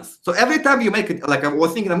your business. So every time you make it, like I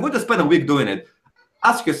was thinking, I'm going to spend a week doing it.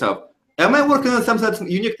 Ask yourself, am I working on something that's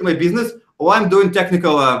unique to my business, or I'm doing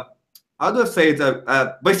technical, how do I say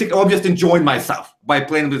it? Basically, I'm just enjoying myself by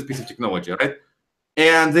playing with this piece of technology, right?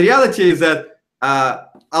 And the reality is that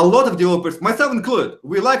a lot of developers, myself included,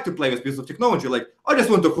 we like to play with pieces of technology. Like, I just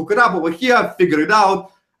want to hook it up over here, figure it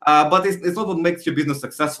out, but it's not what makes your business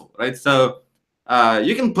successful, right? So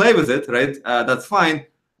you can play with it, right? That's fine.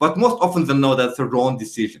 But most often than not, that's a wrong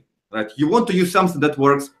decision, right? You want to use something that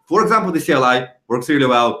works. For example, the CLI works really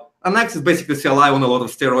well. And Next is basically CLI on a lot of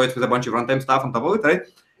steroids with a bunch of runtime stuff on top of it, right?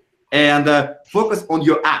 And focus on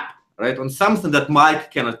your app, right? On something that Mike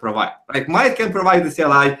cannot provide, right? Mike can provide the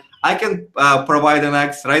CLI. I can provide an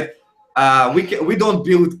Next, right? We don't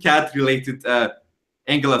build cat-related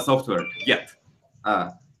Angular software yet.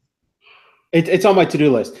 It's on my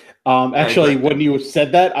to-do list. Actually, when you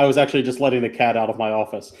said that, I was actually just letting the cat out of my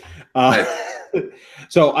office.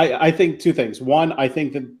 So I think two things. One, I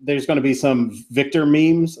think that there's going to be some Victor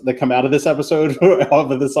memes that come out of this episode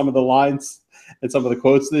of some of the lines and some of the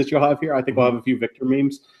quotes that you'll have here. I think we'll have a few Victor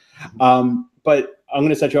memes. But I'm going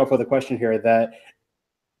to set you up with a question here that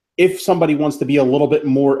if somebody wants to be a little bit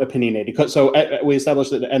more opinionated, so we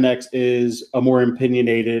established that NX is a more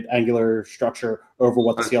opinionated Angular structure over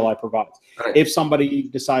what the CLI provides. Right. If somebody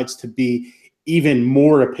decides to be even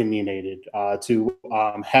more opinionated, to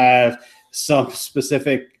have some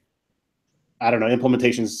specific,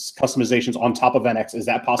 implementations, customizations on top of NX, is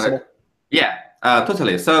that possible? Right. Yeah,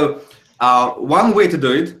 totally. So one way to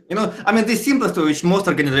do it, the simplest way which most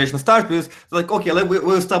organizations start with is like, okay,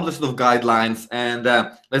 we'll establish sort of guidelines, and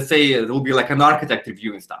let's say it will be like an architect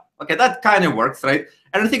reviewing stuff. Okay, that kind of works, right?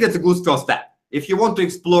 And I think that's a good first step. If you want to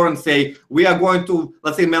explore and say, we are going to,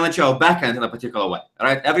 let's say, manage our backend in a particular way,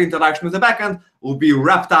 right? Every interaction with the backend will be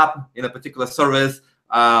wrapped up in a particular service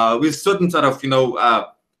with certain sort of,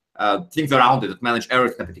 things around it that manage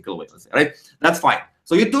errors in a particular way, let's say, right? That's fine.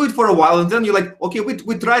 So you do it for a while, and then you're like, okay,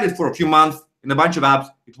 we tried it for a few months in a bunch of apps.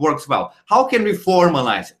 It works well. How can we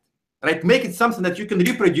formalize it, right? Make it something that you can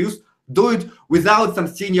reproduce, do it without some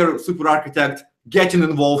senior super architect getting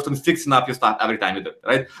involved and fixing up your stuff every time you do it,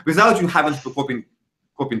 right? Without you having to copy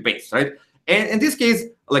and paste, right? And in this case,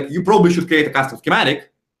 like, you probably should create a custom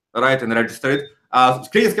schematic, right, and register it.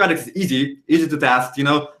 Creating schematics is easy to test.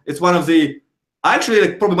 It's one of the, actually,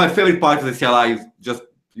 like, probably my favorite part of the CLI is just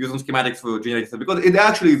using schematics for generating stuff, because it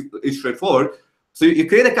actually is straightforward. So you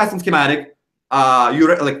create a custom schematic,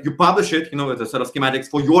 you publish it, as a set of schematics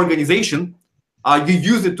for your organization. You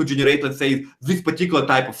use it to generate, let's say, this particular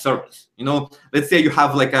type of service. Let's say you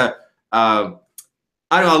have like a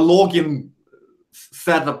login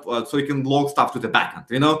setup so you can log stuff to the backend.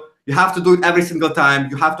 You have to do it every single time.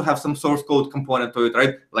 You have to have some source code component to it,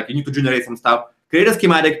 right? Like you need to generate some stuff. Create a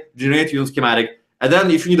schematic, generate your schematic, and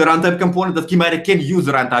then if you need a runtime component, the schematic can use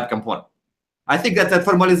the runtime component. I think that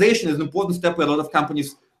formalization is an important step where a lot of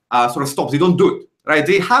companies sort of stop. They don't do it, right?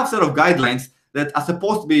 They have sort of guidelines that are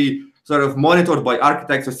supposed to be sort of monitored by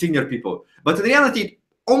architects or senior people, but in reality, it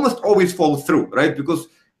almost always falls through, right? Because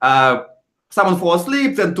someone falls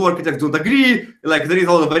asleep, then two architects don't agree. Like there is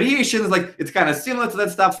all the variations. Like it's kind of similar to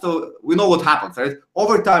that stuff. So we know what happens, right?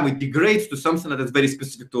 Over time, it degrades to something that is very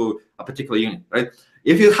specific to a particular unit, right?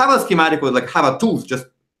 If you have a schematic or like have a tools, just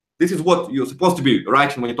this is what you're supposed to be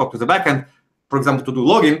writing when you talk to the backend. For example, to do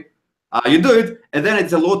login, you do it, and then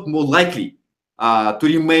it's a lot more likely to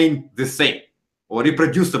remain the same or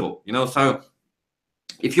reproducible. So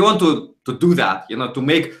if you want to do that, to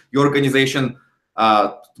make your organization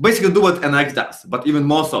basically do what NX does, but even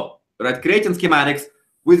more so, right? Creating schematics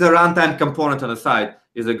with a runtime component on the side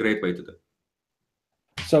is a great way to do it.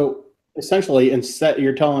 So essentially, instead,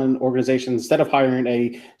 you're telling organizations, instead of hiring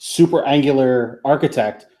a super Angular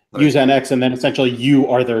architect, right, use NX, and then essentially you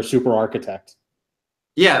are their super architect.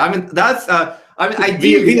 Yeah, I mean that's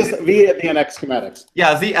ideally via the NX schematics.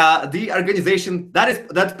 Yeah, the organization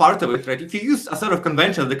that's part of it, right? If you use a sort of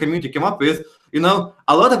convention the community came up with, a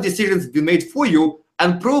lot of decisions be made for you,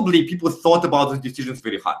 and probably people thought about those decisions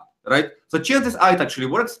very hard, right? So chances are it actually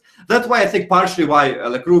works. That's why I think partially why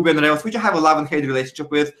like Ruby and Rails, which I have a love and hate relationship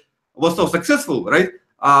with, was so successful, right?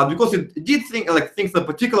 Because it did things in a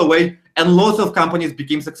particular way, and lots of companies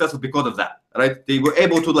became successful because of that, right? They were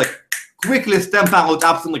able to quickly stamp out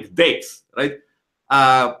apps in days, right?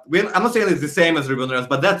 I'm not saying it's the same as Ruby on Rails,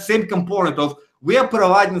 but that same component of we are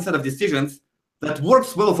providing a set of decisions that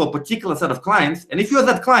works well for a particular set of clients, and if you're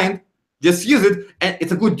that client, just use it, and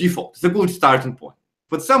it's a good default. It's a good starting point.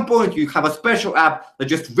 But at some point, you have a special app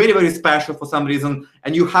that's just very, very special for some reason,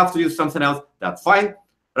 and you have to use something else. That's fine,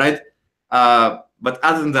 right? But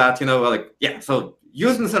other than that, so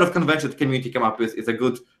using the set of conventions the community came up with is a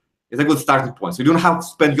good starting point. So you don't have to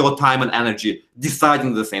spend your time and energy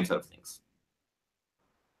deciding the same set of things.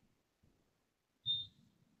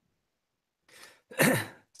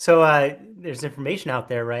 So there's information out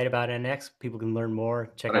there, right, about NX. People can learn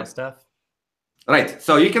more, check out stuff. Right.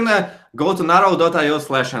 So you can go to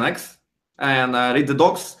narrow.io/NX and read the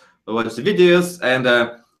docs, watch the videos, and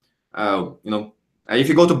if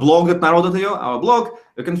you go to blog.narrow.io, our blog,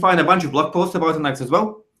 you can find a bunch of blog posts about NX as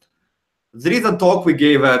well. There is a talk we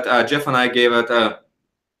gave at Jeff and I gave at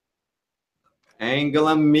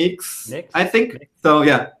Angular Mix, I think. So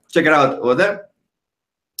yeah, check it out over there.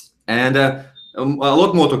 And a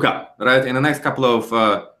lot more to come, right? In the next couple of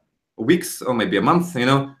weeks or maybe a month, we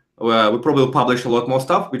probably will publish a lot more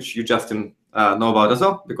stuff, which you, Justin, know about as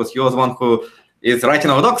well, because you're the one who is writing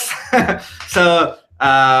our docs. So,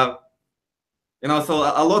 so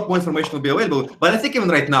a lot more information will be available. But I think even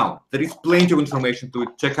right now, there is plenty of information to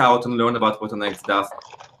check out and learn about what NX does,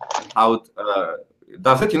 and how it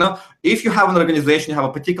does it. If you have an organization, you have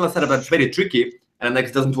a particular setup that's very tricky, and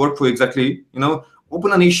NX doesn't work for you exactly,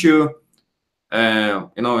 open an issue, and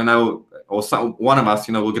one of us,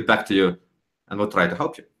 will get back to you, and we'll try to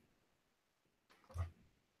help you.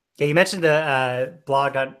 Yeah, you mentioned the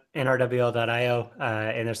blog.nrwl.io,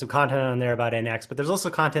 and there's some content on there about NX, but there's also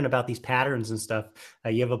content about these patterns and stuff.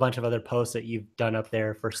 You have a bunch of other posts that you've done up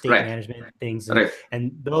there for state management things,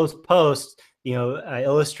 and those posts,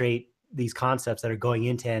 illustrate these concepts that are going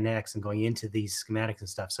into NX and going into these schematics and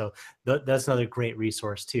stuff. So that's another great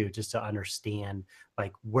resource too, just to understand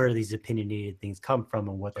where these opinionated things come from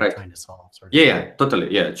and what they're trying to solve. Yeah,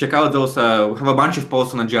 totally. Yeah, check out those. We have a bunch of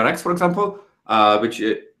posts on GRX, for example, which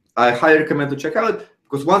I highly recommend to check out,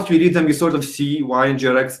 because once you read them, you sort of see why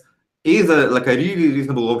NGRX is a really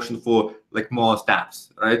reasonable option for more stats,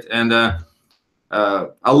 right? And a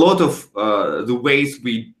lot of the ways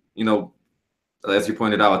we, as you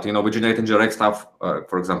pointed out, we generate NGRX stuff,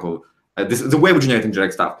 for example, the way we generate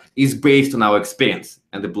NGRX stuff is based on our experience,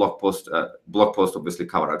 and the blog post obviously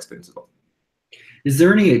cover our experience as well. Is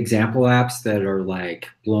there any example apps that are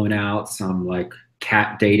blown out, some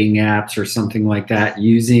cat dating apps or something like that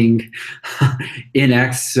using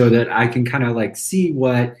NX, so that I can kind of see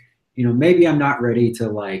what, maybe I'm not ready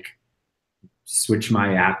to switch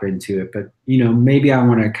my app into it, but maybe I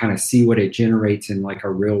want to kind of see what it generates in a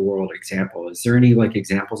real world example. Is there any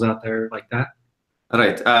examples out there like that?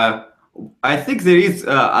 Right. I think there is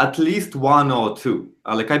at least one or two.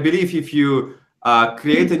 Like I believe if you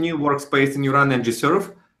create a new workspace and you run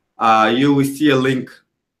ngServe, you will see a link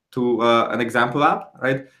to an example app,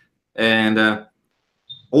 right? And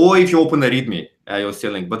or if you open a README, you'll see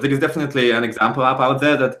a link. But there is definitely an example app out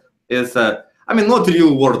there that is, I mean, not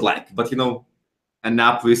real world-like, but an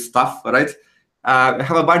app with stuff, right? I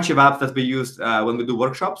have a bunch of apps that we use when we do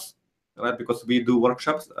workshops, right? Because we do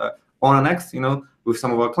workshops on NX, with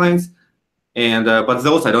some of our clients. And but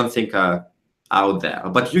those I don't think are out there.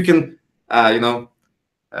 But you can, hire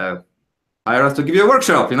us to give you a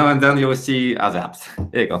workshop, and then you will see other apps.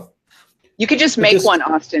 There you go. You could just make one,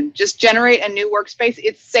 Austin. Just generate a new workspace.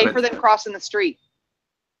 It's safer than crossing the street.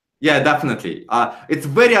 Yeah, definitely. It's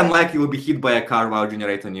very unlikely you'll be hit by a car while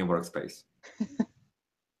generating a new workspace.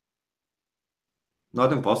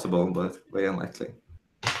 Not impossible, but very unlikely.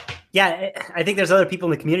 Yeah, I think there's other people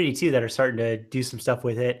in the community too that are starting to do some stuff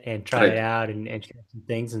with it and try it out and share some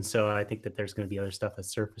things. And so I think that there's going to be other stuff that's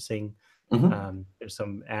surfacing. There's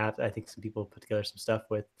some apps. I think some people put together some stuff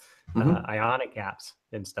with Ionic apps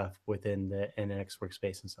and stuff within the NX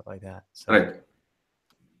workspace and stuff like that. So. Right.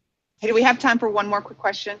 Hey, do we have time for one more quick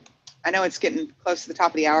question? I know it's getting close to the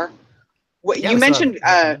top of the hour. Yeah, you mentioned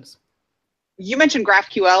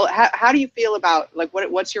GraphQL. How do you feel about,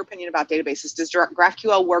 what's your opinion about databases? Does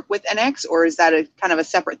GraphQL work with NX, or is that a kind of a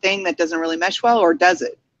separate thing that doesn't really mesh well, or does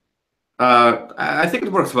it? I think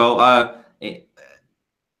it works well.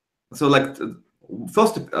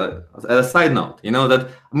 First, as a side note, that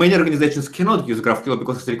many organizations cannot use GraphQL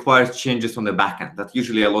because it requires changes on the backend. That's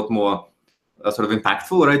usually a lot more sort of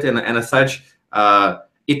impactful, right? And as such,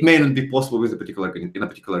 it may not be possible in a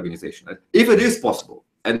particular organization. Right? If it is possible,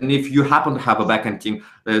 and if you happen to have a backend team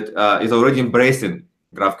that is already embracing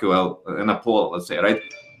GraphQL in Apollo, let's say, right,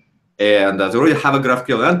 and they already have a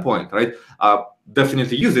GraphQL endpoint, right,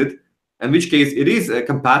 definitely use it. In which case, it is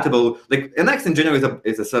compatible. Like NX in general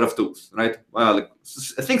is a set of tools, right?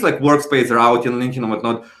 Things like workspace, routing, linking, and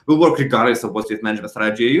whatnot will work regardless of what state management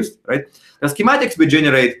strategy you use, right? The schematics we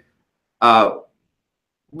generate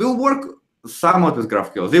will work somewhat with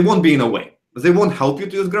GraphQL. They won't be in a way. They won't help you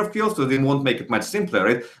to use GraphQL, so they won't make it much simpler,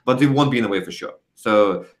 right? But they won't be in a way for sure.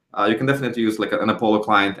 So you can definitely use like an Apollo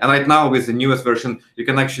client. And right now, with the newest version, you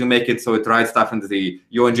can actually make it so it writes stuff into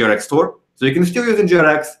your nGRX store. So you can still use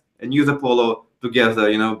nGRX and use Apollo together.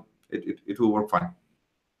 It will work fine.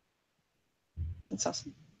 That's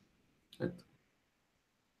awesome. Right.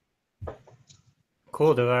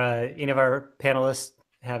 Cool. Do any of our panelists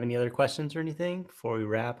have any other questions or anything before we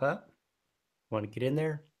wrap up? Want to get in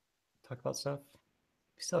there, talk about stuff?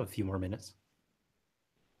 We still have a few more minutes.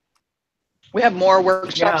 We have more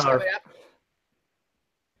workshops coming up.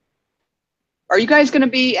 Are you guys going to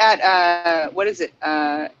be at, what is it?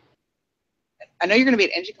 I know you're going to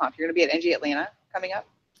be at ngConf. You're going to be at NG Atlanta coming up?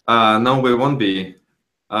 No, we won't be.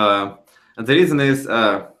 And the reason is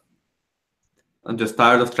I'm just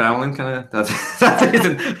tired of traveling, kind of. That's the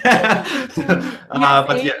reason.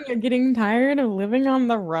 But yeah. You're getting tired of living on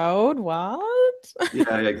the road? What?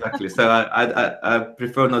 Yeah, exactly. So I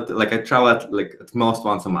prefer not to, I travel at most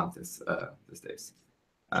once a month these days.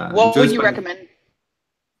 What would you recommend?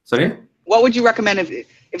 Sorry? What would you recommend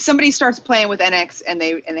if somebody starts playing with NX and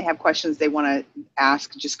they have questions they want to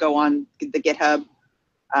ask? Just go on the GitHub.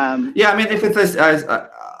 Yeah, I mean, if it's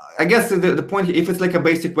I guess the point, if it's like a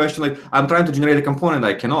basic question, like I'm trying to generate a component,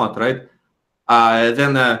 I cannot, right?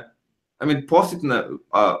 Then I mean, post it, and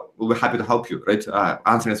we'll be happy to help you, right?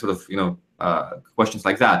 Answering sort of questions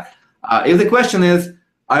like that. If the question is,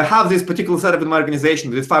 I have this particular setup in my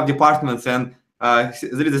organization with 5 departments, and there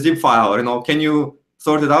is a zip file, can you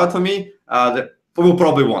sort it out for me? We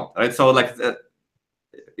probably won't, right? So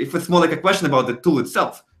if it's more like a question about the tool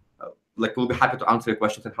itself, we'll be happy to answer your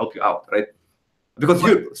questions and help you out, right? Because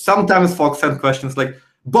sometimes folks send questions like,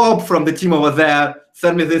 Bob from the team over there,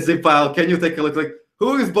 send me this zip file. Can you take a look? Like,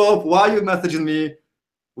 who is Bob? Why are you messaging me?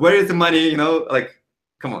 Where is the money?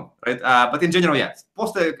 Come on, right? But in general, yes,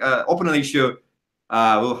 post open an issue.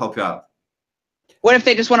 We'll help you out. What if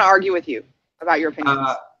they just want to argue with you about your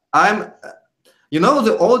opinions?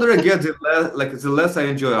 The older I get, the less I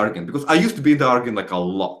enjoy arguing, because I used to be in the arguing a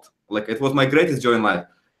lot. It was my greatest joy in life.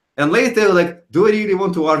 And later, do I really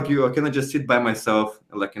want to argue, or can I just sit by myself,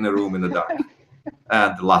 in a room in the dark?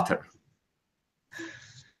 And the latter.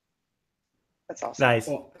 That's awesome. Nice.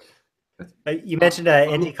 You mentioned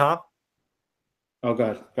ngConf. Oh,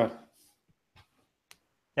 go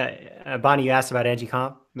ahead. Bonnie, you asked about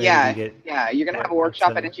ngConf. Yeah, you're going to have a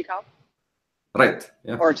workshop at ngConf? Right.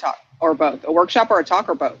 Yeah. Or a talk, or both. A workshop or a talk,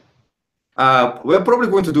 or both? We're probably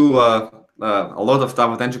going to do a lot of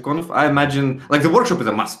stuff at NGConf. I imagine, like, the workshop is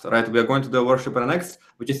a must, right? We are going to do a workshop at NX,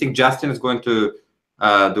 which I think Justin is going to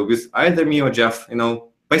do with either me or Jeff.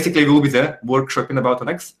 Basically we'll be there workshopping about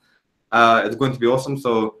NX. It's going to be awesome.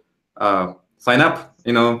 So sign up,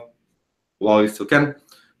 while you still can.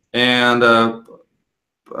 And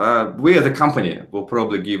we as a company will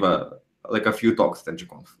probably give a few talks at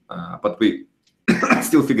NGConf, but we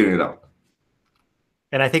still figuring it out.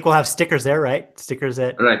 And I think we'll have stickers there, right? Stickers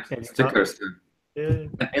at stickers. Yeah.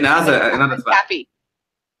 Another Taffy.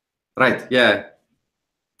 Right. Yeah.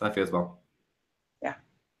 Taffy as well. Yeah.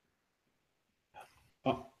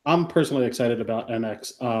 I'm personally excited about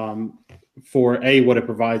NX for what it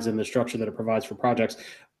provides and the structure that it provides for projects,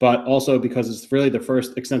 but also because it's really the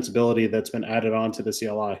first extensibility that's been added on to the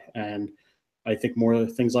CLI. And I think more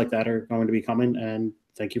things like that are going to be coming. And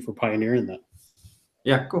thank you for pioneering that.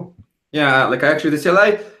 Yeah, cool. Yeah, actually the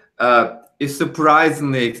CLI is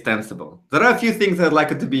surprisingly extensible. There are a few things I'd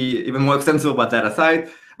like it to be even more extensible, but that aside,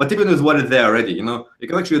 but even with what is there already, you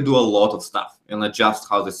can actually do a lot of stuff and adjust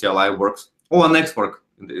how the CLI works, or NX work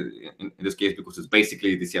in this case, because it's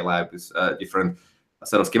basically the CLI with a different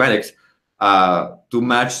set of schematics to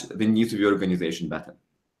match the needs of your organization better.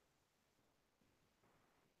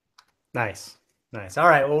 Nice. All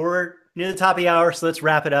right, well, we're near the top of the hour, so let's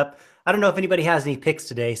wrap it up. I don't know if anybody has any picks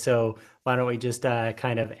today, so why don't we just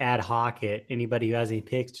kind of ad hoc it? Anybody who has any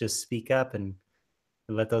picks, just speak up and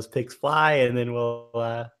let those picks fly, and then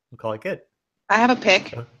we'll call it good. I have a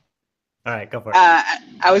pick. All right, go for it.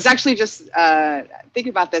 I was actually just thinking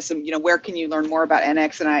about this, and where can you learn more about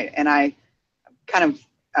NX? And I kind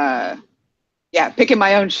of picking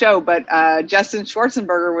my own show, but Justin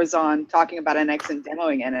Schwarzenberger was on talking about NX and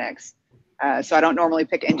demoing NX. So I don't normally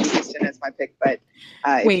pick NG Houston as my pick, but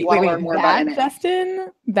if you want to learn more about NX.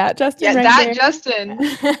 That Justin, yeah, right that there. Justin,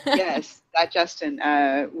 yes, that Justin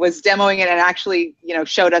was demoing it and actually,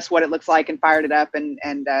 showed us what it looks like and fired it up.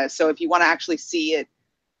 And so if you want to actually see it,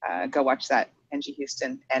 go watch that NG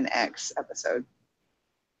Houston NX episode.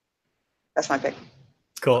 That's my pick.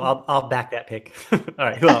 Cool. I'll back that pick. All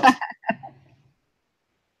right. Who else?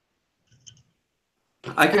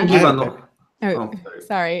 I can give a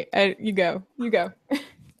Sorry. You go.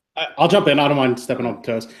 I'll jump in. I don't mind stepping on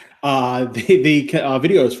toes. The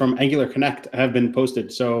videos from Angular Connect have been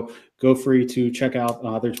posted, so go free to check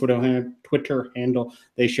out their Twitter handle.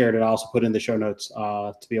 They shared it. I also put in the show notes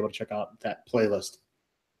to be able to check out that playlist.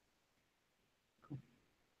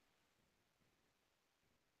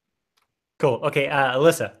 Cool. Okay,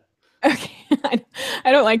 Alyssa. Okay.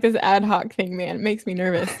 I don't like this ad hoc thing, man. It makes me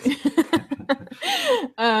nervous.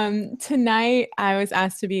 Tonight, I was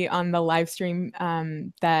asked to be on the live stream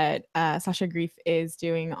that Sasha Grief is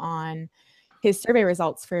doing on his survey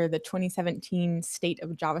results for the 2017 State of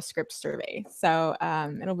JavaScript survey. So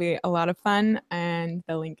it'll be a lot of fun, and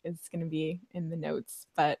the link is going to be in the notes.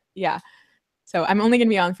 But yeah, so I'm only going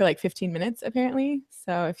to be on for like 15 minutes, apparently.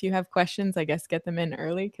 So if you have questions, I guess get them in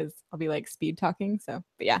early because I'll be like speed talking. So,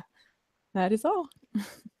 but yeah, that is all.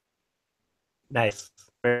 Nice.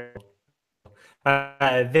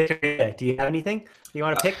 Victor, do you have anything you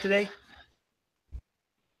want to pick today?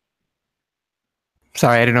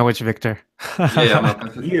 Sorry, I didn't know which Victor.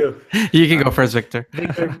 You can go first, Victor.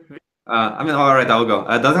 Victor. All right, I'll go.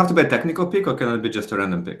 Does it have to be a technical pick, or can it be just a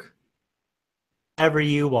random pick? Whatever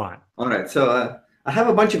you want. All right, so I have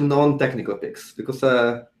a bunch of non-technical picks because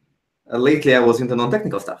lately I was into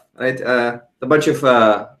non-technical stuff, right? A bunch of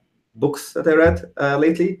books that I read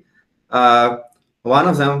lately. One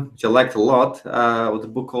of them, which I liked a lot, was a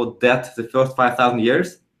book called Debt, the First 5,000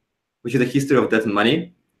 Years, which is the history of debt and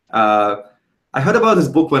money. I heard about this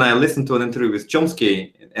book when I listened to an interview with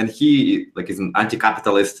Chomsky, and he is an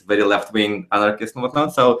anti-capitalist, very left-wing anarchist and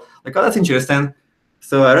whatnot. So oh, that's interesting.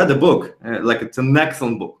 So I read the book. It's an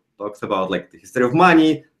excellent book. It talks about the history of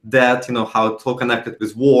money, debt, how it's all connected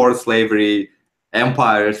with war, slavery,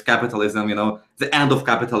 empires, capitalism, the end of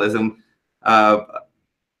capitalism.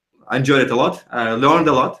 I enjoyed it a lot. I learned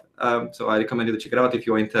a lot. So I recommend you to check it out if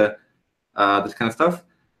you're into this kind of stuff.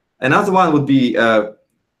 Another one would be a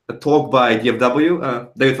talk by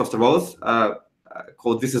DFW, David Foster Wallace,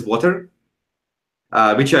 called This is Water,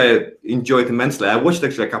 which I enjoyed immensely. I watched it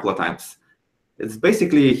actually a couple of times. It's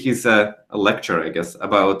basically his a lecture, I guess,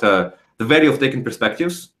 about the value of taking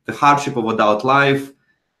perspectives, the hardship of adult life,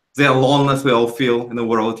 the aloneness we all feel in the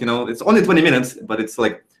world. It's only 20 minutes, but it's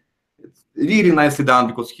it's really nicely done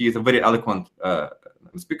because he is a very eloquent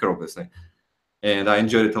speaker, obviously. And I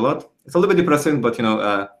enjoyed it a lot. It's a little bit depressing, but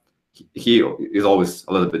he is always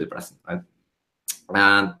a little bit depressing, right?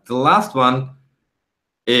 And the last one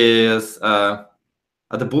is the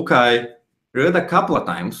book I read a couple of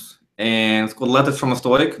times, and it's called Letters from a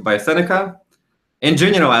Stoic by Seneca. In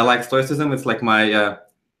general, I like Stoicism. It's like my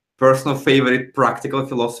personal favorite practical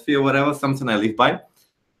philosophy or whatever, something I live by.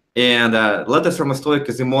 And Letters from a Stoic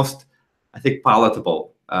is the most, I think,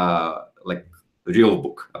 palatable, like real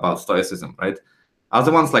book about Stoicism, right?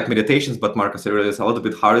 Other ones like Meditations, but Marcus Aurelius, are a little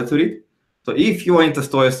bit harder to read. So if you are into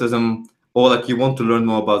Stoicism or like you want to learn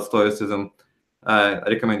more about Stoicism, I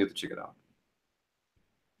recommend you to check it out.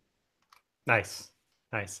 Nice.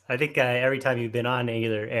 Nice. I think every time you've been on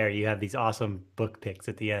AngularAir, you have these awesome book picks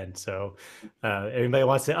at the end. So everybody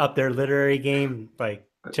wants to up their literary game, like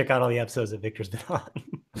check out all the episodes that Victor's been on.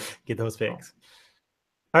 Get those picks.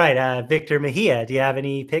 All right, Victor Mejia, do you have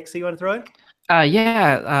any picks that you want to throw in?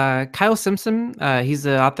 Yeah, Kyle Simpson. He's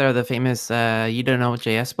the author of the famous You Don't Know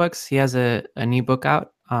JS books. He has a new book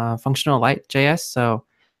out, Functional Light JS. So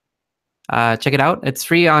check it out. It's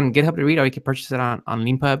free on GitHub to read, or you can purchase it on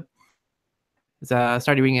Leanpub. I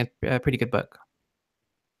started reading a pretty good book.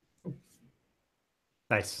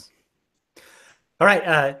 Nice. All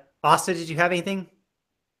right, Austin, did you have anything?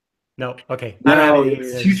 No. Okay. No, I don't have anything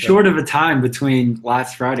it's either, too so- short of a time between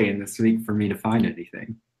last Friday and this week for me to find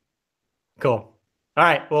anything. Cool. All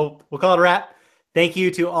right. Well, we'll call it a wrap. Thank you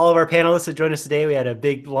to all of our panelists that joined us today. We had a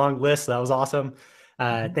big, long list. So that was awesome.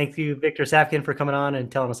 Thank you, Victor Savkin, for coming on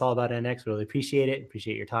and telling us all about NX. Really appreciate it.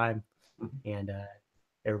 Appreciate your time. And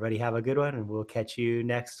everybody have a good one, and we'll catch you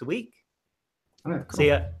next week. All right, cool. See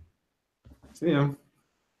ya. See ya.